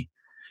might be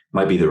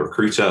the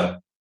recruiter.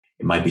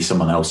 It might be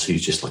someone else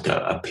who's just like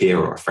a peer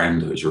or a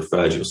friend who's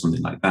referred you or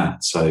something like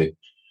that. So,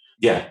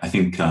 yeah, I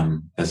think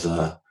there's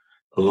a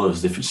lot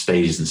of different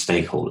stages and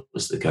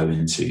stakeholders that go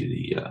into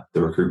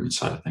the recruitment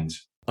side of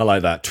things. I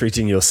like that.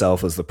 Treating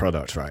yourself as the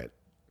product, right?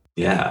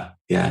 Yeah,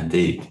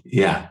 indeed.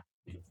 Yeah.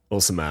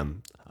 Awesome,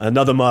 man.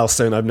 Another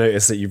milestone I've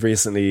noticed that you've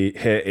recently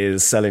hit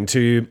is selling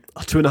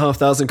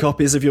 2,500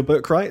 copies of your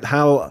book, right?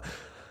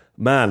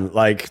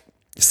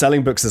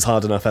 Selling books is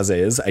hard enough as it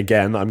is.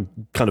 Again, I'm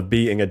kind of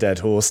beating a dead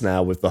horse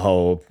now with the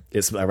whole,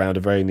 it's around a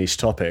very niche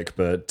topic,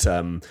 but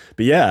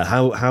yeah,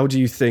 how do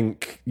you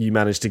think you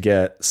managed to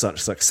get such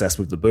success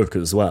with the book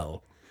as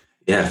well?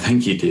 Yeah,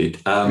 thank you, dude.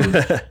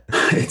 I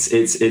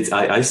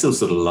still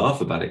sort of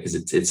laugh about it because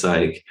it's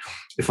like,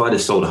 if I'd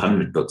have sold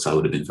 100 books, I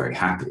would have been very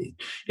happy.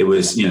 It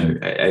was,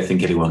 I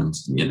think everyone,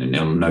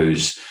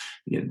 knows,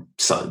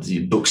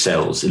 book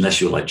sales,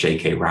 unless you're like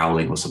J.K.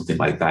 Rowling or something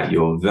like that,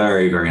 you're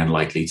very, very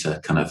unlikely to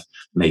kind of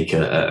make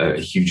a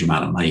huge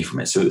amount of money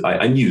from it. So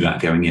I knew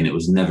that going in. It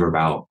was never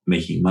about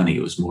making money.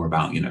 It was more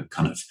about,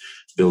 kind of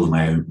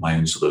building my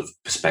own sort of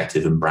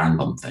perspective and brand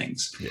on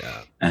things.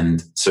 Yeah.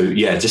 And so,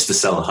 yeah, just to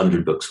sell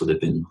 100 books would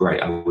have been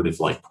great. I would have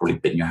probably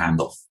bitten your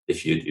hand off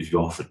if you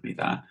offered me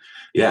that.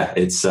 Yeah,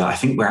 it's. I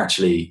think we're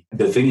actually,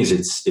 the thing is,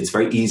 it's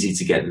very easy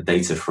to get the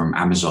data from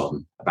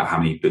Amazon about how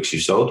many books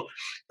you sold,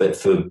 but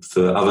for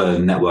other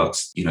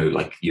networks,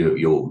 like your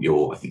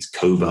I think it's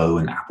Kobo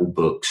and Apple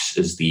Books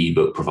as the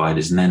ebook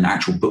providers, and then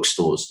actual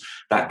bookstores,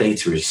 that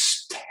data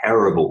is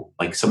terrible.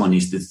 Like someone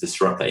needs to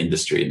disrupt that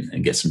industry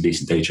and get some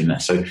decent data in there.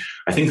 So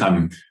I think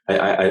I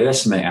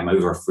estimate I'm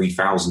over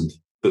 3,000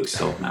 books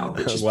sold now,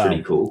 which is wow.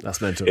 Pretty cool. That's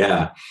mental.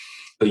 Yeah.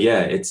 But yeah,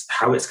 it's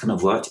how it's kind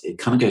of worked. It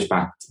kind of goes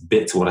back a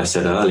bit to what I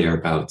said earlier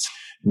about,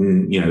 a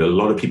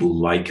lot of people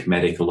like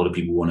Medic. A lot of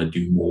people want to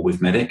do more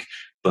with Medic,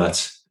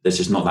 but there's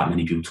just not that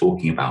many people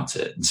talking about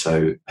it. And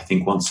so I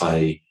think once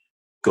I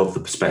got the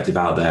perspective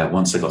out there,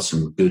 once I got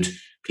some good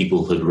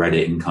people who had read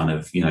it and kind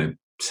of,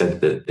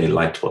 said that they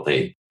liked what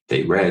they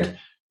read,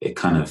 it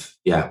kind of,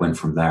 went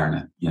from there.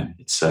 And,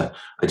 it's, I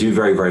do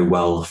very, very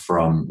well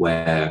from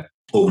where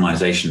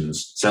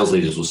organizations, sales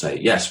leaders will say,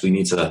 yes, we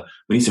need to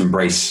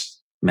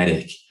embrace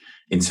MEDDIC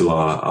into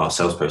our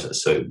sales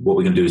process. So what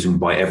we're going to do is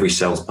invite every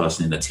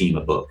salesperson in the team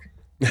a book.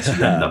 So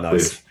you end up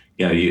Nice.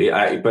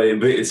 with, but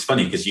it's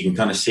funny because you can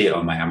kind of see it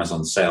on my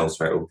Amazon sales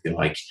where it will be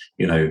like,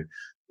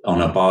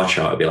 on a bar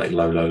chart, it'll be like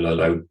low, low, low,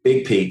 low,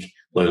 big peak,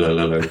 low, low,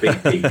 low, low,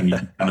 big peak. And you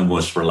kind of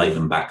almost relate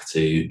them back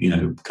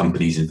to,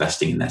 companies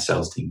investing in their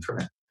sales team for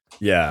it.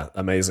 Yeah,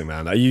 amazing,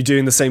 man. Are you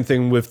doing the same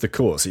thing with the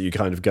course? Are you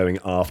kind of going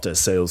after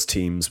sales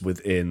teams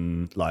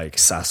within like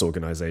SaaS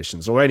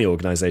organizations or any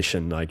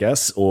organization, I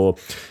guess? Or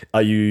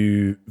are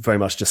you very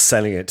much just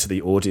selling it to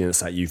the audience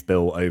that you've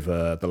built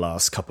over the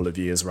last couple of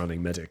years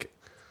running MEDDIC?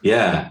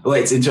 Yeah, well,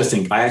 it's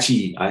interesting. I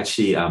actually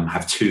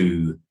have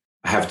two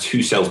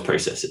sales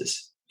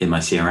processes in my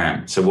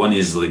CRM. So one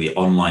is the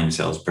online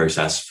sales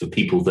process for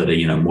people that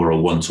are, more a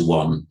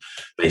one-to-one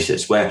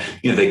basis where,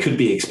 they could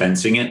be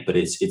expensing it, but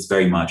it's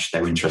very much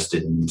they're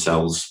interested in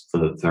themselves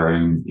for their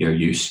own,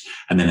 use.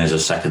 And then there's a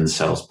second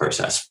sales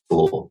process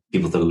for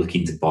people that are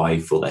looking to buy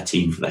for their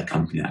team, for their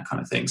company, that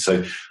kind of thing.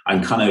 So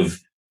I'm kind of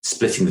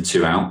splitting the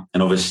two out.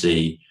 And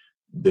obviously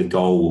the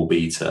goal will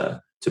be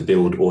to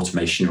build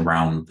automation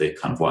around the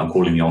kind of what I'm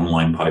calling the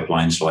online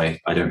pipeline. So I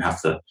don't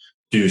have to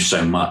do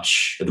so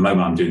much. At the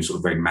moment, I'm doing sort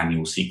of very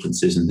manual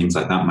sequences and things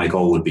like that. My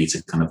goal would be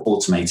to kind of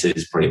automate it,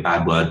 is probably a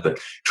bad word, but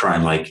try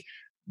and like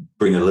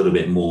bring a little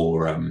bit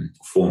more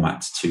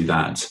format to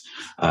that,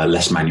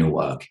 less manual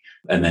work,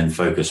 and then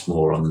focus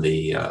more on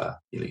the,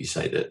 you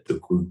say the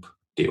group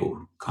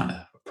deal kind of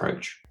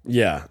approach.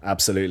 Yeah,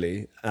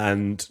 absolutely.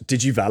 And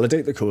did you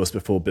validate the course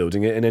before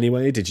building it in any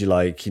way? Did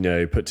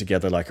you put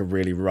together like a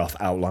really rough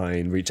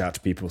outline, reach out to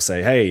people,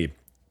 say, hey,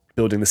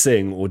 building this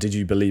thing, or did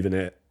you believe in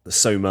it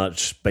so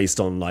much based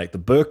on like the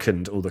book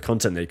and all the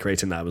content they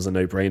create in that was a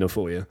no-brainer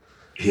for you?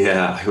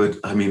 Yeah, I would.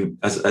 I mean,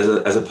 as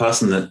a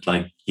person that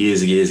like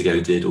years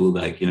ago did all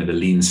like, the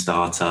lean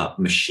startup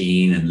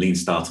machine and lean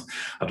startup,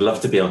 I'd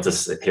love to be able to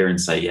sit here and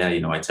say, yeah,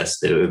 I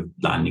tested it with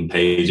landing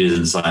pages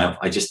and sign up.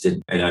 I just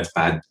didn't, it's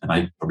bad and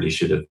I probably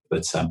should have.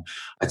 But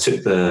I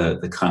took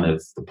the kind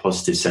of the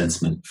positive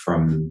sentiment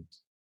from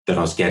that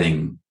I was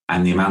getting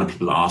and the amount of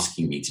people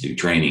asking me to do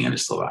training. And I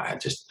just thought I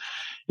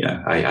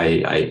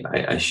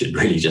should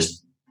really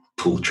just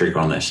pull the trigger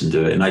on this and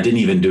do it. And I didn't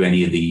even do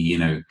any of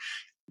the,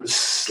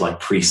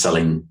 like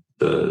pre-selling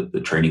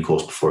the training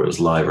course before it was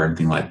live or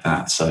anything like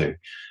that. So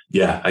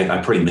yeah, I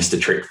probably missed a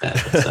trick there.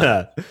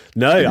 But,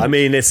 no, I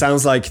mean, it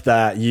sounds like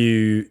that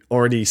you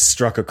already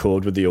struck a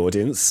chord with the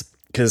audience,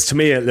 because to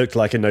me, it looked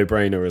like a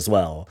no-brainer as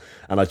well.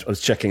 And I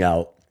was checking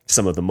out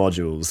some of the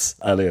modules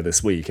earlier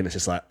this week, and it's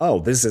just like, oh,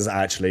 this is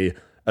actually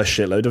a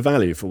shitload of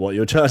value for what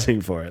you're charging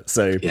for it.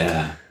 So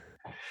yeah.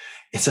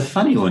 It's a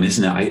funny one,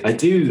 isn't it? I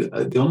do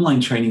the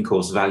online training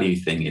course value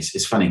thing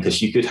is funny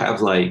because you could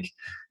have like,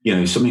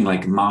 something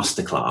like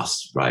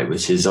masterclass, right?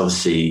 Which is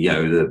obviously,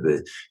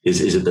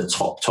 is at the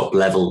top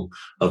level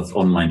of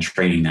online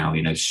training now,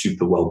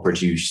 super well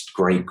produced,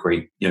 great,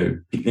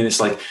 and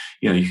it's like,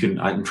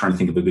 I'm trying to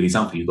think of a good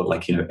example. You've got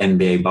like,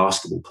 NBA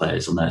basketball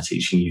players on there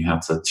teaching you how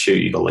to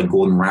shoot. You've got like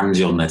Gordon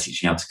Ramsay on there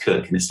teaching you how to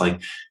cook. And it's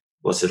like,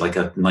 what's it, like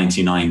a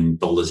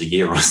 $99 a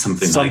year or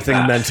something like that?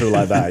 Something mental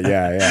like that.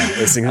 Yeah.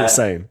 It's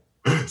insane.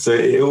 So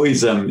it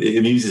always it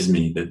amuses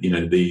me that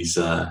these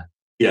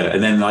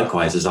and then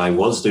likewise, as I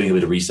was doing a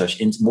bit of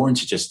research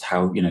into just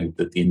how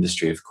the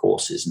industry of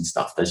courses and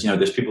stuff,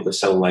 there's people that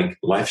sell like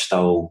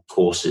lifestyle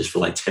courses for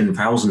like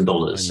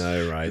 $10,000. I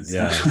know, right?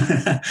 Yeah,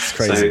 it's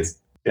crazy. So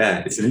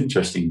it's an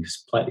interesting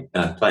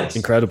place.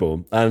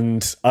 Incredible.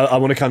 And I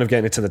want to kind of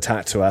get into the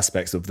tactile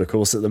aspects of the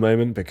course at the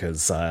moment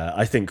because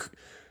I think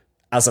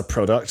as a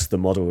product, the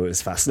model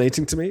is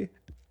fascinating to me.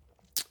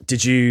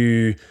 Did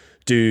you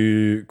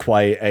do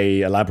quite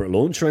a elaborate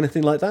launch or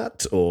anything like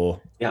that,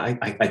 or? Yeah,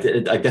 I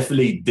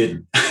definitely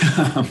didn't.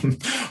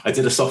 I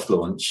did a soft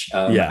launch,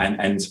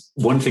 and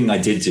one thing I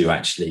did do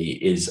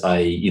actually is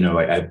I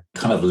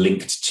kind of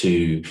linked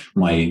to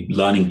my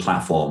learning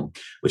platform,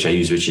 which I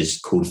use, which is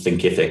called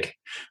Thinkific.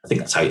 I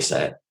think that's how you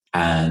say it.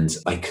 And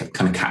I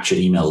kind of captured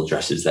email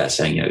addresses there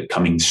saying,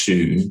 coming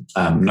soon,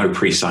 no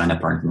pre-sign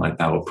up or anything like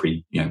that, or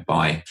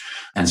buy.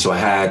 And so I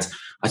had,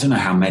 I don't know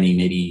how many,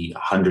 maybe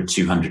 100,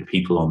 200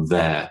 people on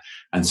there.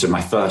 And so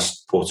my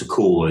first port of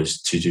call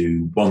was to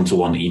do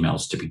one-to-one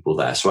emails to people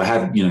there. So I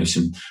had,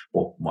 some,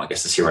 I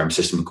guess the CRM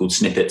system called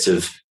snippets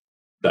of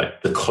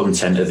the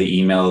content of the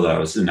email that I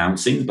was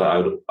announcing,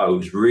 but I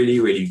was really,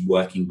 really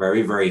working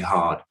very, very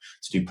hard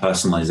to do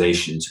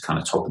personalization to kind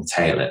of top and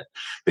tail it,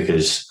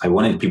 because I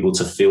wanted people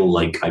to feel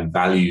like I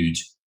valued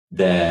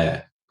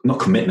their, not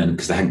commitment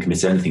because they hadn't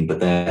committed anything,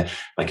 but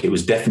it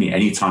was definitely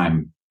any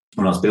time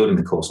when I was building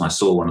the course and I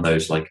saw one of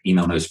those like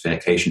email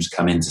notifications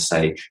come in to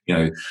say,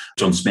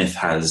 John Smith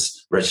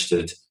has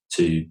registered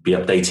to be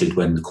updated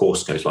when the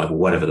course goes live, or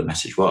whatever the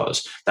message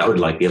was, that would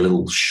like be a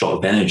little shot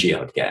of energy I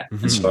would get.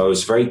 Mm-hmm. And so I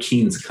was very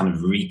keen to kind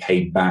of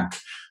repay back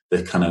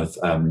the kind of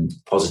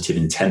positive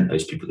intent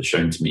those people have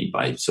shown to me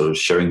by sort of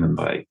showing them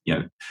I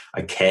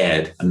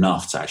cared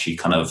enough to actually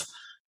kind of,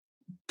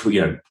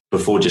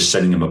 before just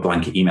sending them a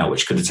blanket email,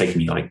 which could have taken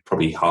me like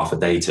probably half a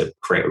day to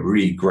create a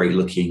really great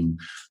looking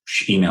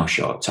email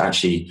shot, to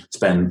actually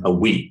spend a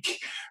week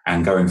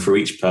and going through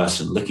each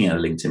person, looking at a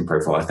LinkedIn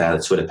profile, if they had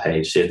a Twitter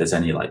page, see if there's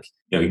any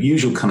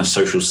usual kind of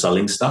social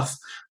selling stuff,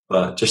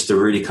 but just to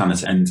really kind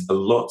of, and a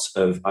lot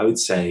of, I would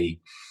say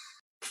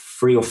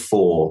 3 or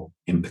 4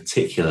 in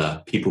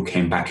particular, people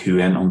came back who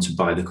went on to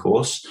buy the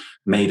course,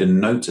 made a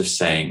note of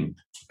saying,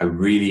 I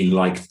really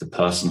liked the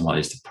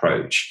personalized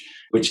approach,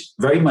 which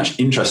very much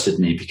interested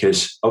me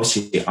because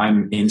obviously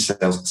I'm in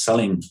sales,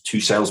 selling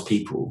to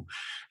salespeople.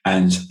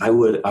 And I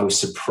was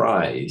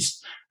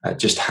surprised at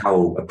just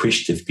how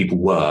appreciative people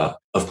were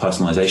of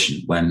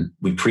personalization when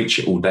we preach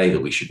it all day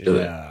that we should do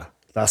it. Yeah,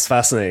 that's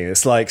fascinating.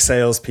 It's like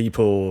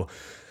salespeople,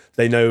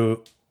 they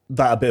know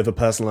that a bit of a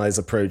personalized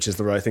approach is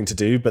the right thing to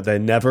do, but they're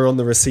never on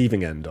the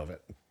receiving end of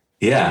it.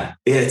 Yeah,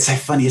 it's so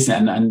funny,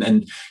 isn't it?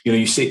 And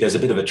you see there's a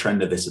bit of a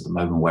trend of this at the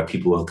moment where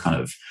people are kind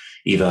of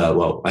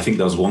I think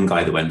there was one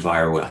guy that went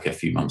viral like a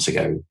few months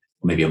ago,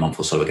 maybe a month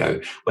or so ago,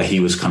 where he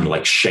was kind of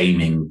like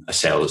shaming a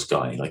sales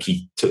guy. Like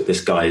he took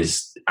this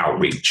guy's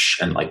outreach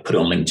and like put it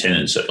on LinkedIn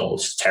and said, "Oh,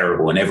 it's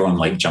terrible," and everyone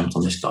like jumped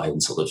on this guy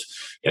and sort of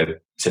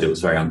said it was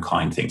very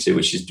unkind thing to,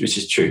 which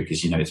is true,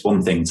 because it's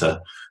one thing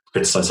to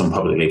criticize someone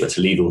publicly, but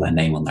to leave all their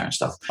name on there and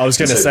stuff. I was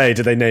going to say,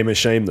 did they name and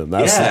shame them?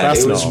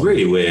 That's it was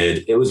really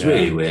weird. It was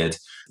really weird.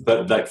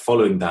 But like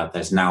following that,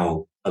 there's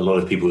now a lot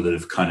of people that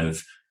have kind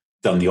of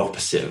done the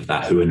opposite of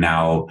that, who are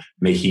now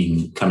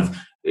making kind of,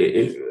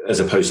 as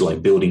opposed to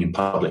like building in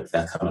public,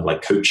 they're kind of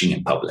like coaching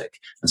in public.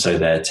 And so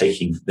they're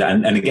taking,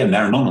 and again,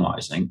 they're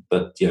anonymizing,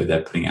 but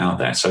they're putting it out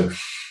there. So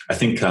I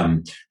think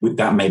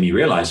that made me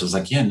realize, I was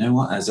like,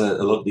 what? As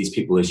a lot of these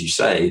people, as you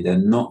say, they're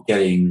not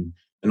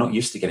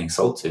used to getting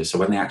sold to. So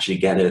when they actually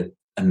get a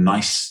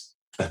nice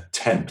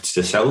attempt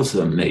to sell to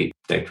them, they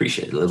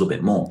appreciate it a little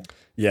bit more.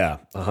 Yeah,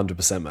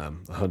 100%, man.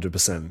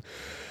 100%.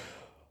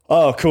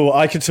 Oh, cool.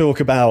 I could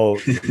talk about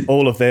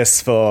all of this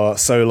for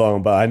so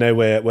long, but I know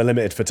we're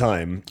limited for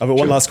time. I've got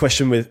one last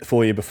question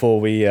for you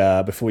before we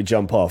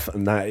jump off,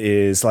 and that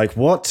is like,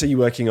 what are you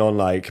working on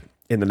like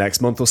in the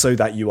next month or so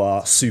that you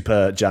are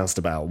super jazzed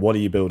about? What are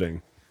you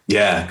building?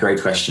 Yeah,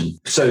 great question.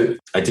 So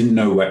I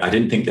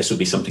didn't think this would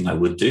be something I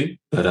would do,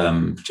 but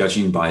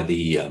judging by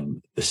the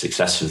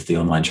success of the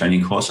online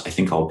training course, I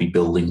think I'll be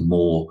building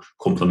more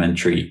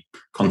complementary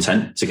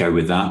content to go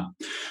with that,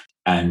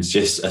 and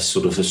just a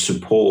sort of a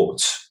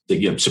supporting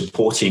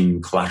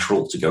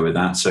collateral to go with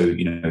that. So,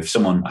 if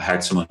I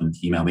had someone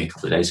email me a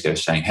couple of days ago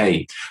saying,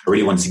 "Hey, I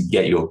really wanted to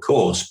get your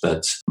course,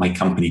 but my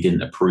company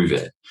didn't approve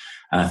it."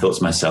 And I thought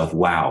to myself,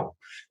 wow,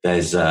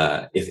 there's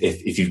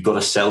if you've got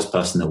a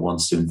salesperson that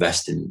wants to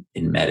invest in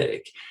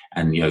Medic,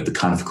 and the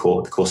kind of the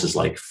course is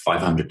like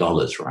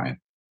 $500, right?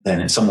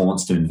 Then if someone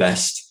wants to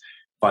invest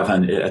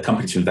a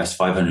company to invest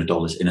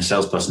 $500 in a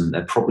salesperson,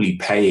 they're probably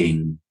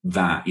paying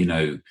that,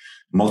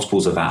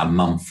 multiples of that a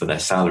month for their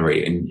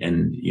salary.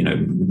 And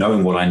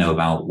knowing what I know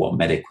about what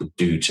Medic would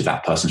do to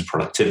that person's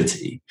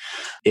productivity,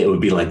 it would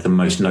be like the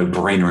most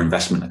no-brainer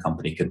investment a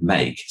company could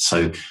make.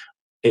 So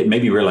it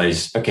made me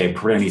realize, okay,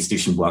 probably I need to do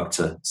some work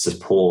to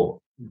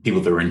support people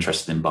that are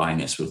interested in buying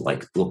this with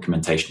like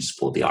documentation to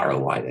support the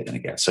ROI they're going to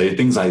get. So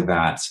things like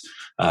that.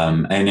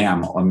 And yeah,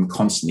 I'm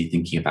constantly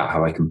thinking about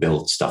how I can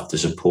build stuff to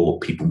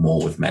support people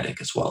more with Medic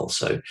as well.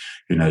 So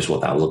who knows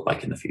what that'll look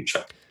like in the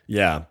future.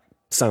 Yeah.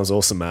 Sounds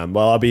awesome, man.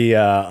 Well,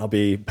 I'll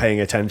be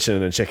paying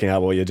attention and checking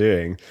out what you're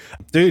doing.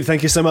 Dude,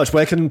 thank you so much.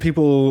 Where can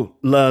people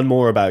learn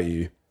more about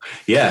you?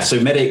 Yeah, so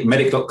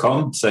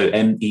medic.com, so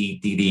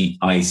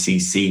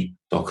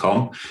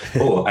MEDDICC.com.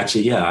 Or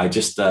actually, I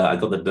just I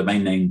got the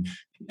domain name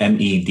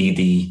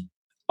MEDDI.cc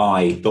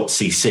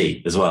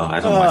as well. I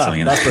don't mind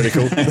something in that's pretty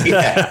cool.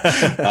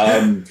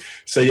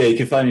 So you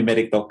can find me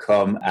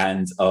medic.com,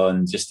 and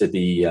on just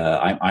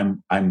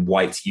I'm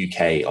White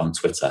UK on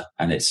Twitter,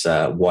 and it's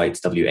White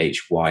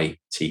WHYTE,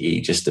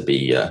 just to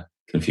be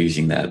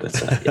confusing there, but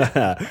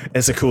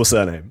it's a cool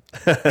surname.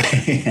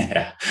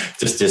 Yeah,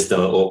 just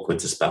awkward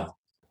to spell.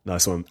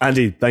 Nice one.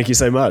 Andy, thank you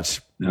so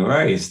much. No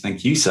worries.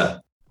 Thank you, sir.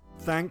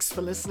 Thanks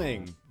for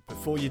listening.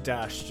 Before you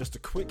dash, just a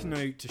quick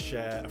note to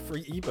share a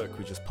free ebook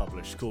we just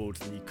published called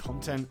the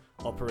Content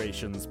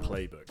Operations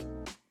Playbook.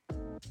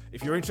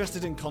 If you're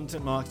interested in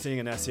content marketing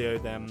and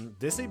SEO, then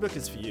this ebook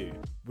is for you.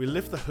 We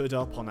lift the hood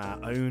up on our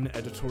own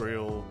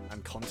editorial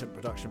and content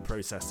production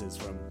processes,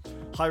 from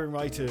hiring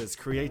writers,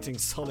 creating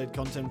solid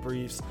content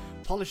briefs,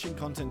 polishing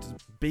content to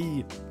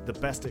be the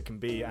best it can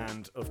be,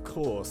 and of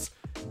course,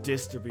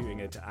 distributing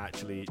it to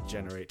actually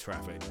generate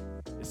traffic.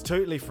 It's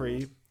totally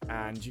free,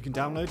 and you can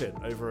download it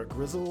over at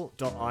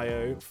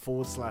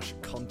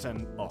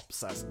grizzle.io/content-ops.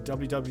 That's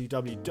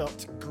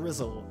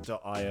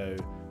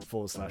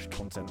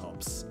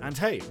www.grizzle.io/content-ops. And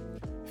hey,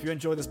 if you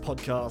enjoy this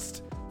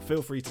podcast,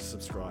 feel free to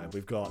subscribe.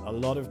 We've got a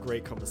lot of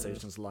great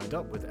conversations lined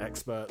up with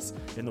experts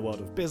in the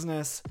world of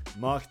business,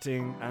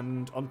 marketing,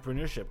 and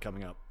entrepreneurship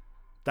coming up.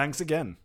 Thanks again.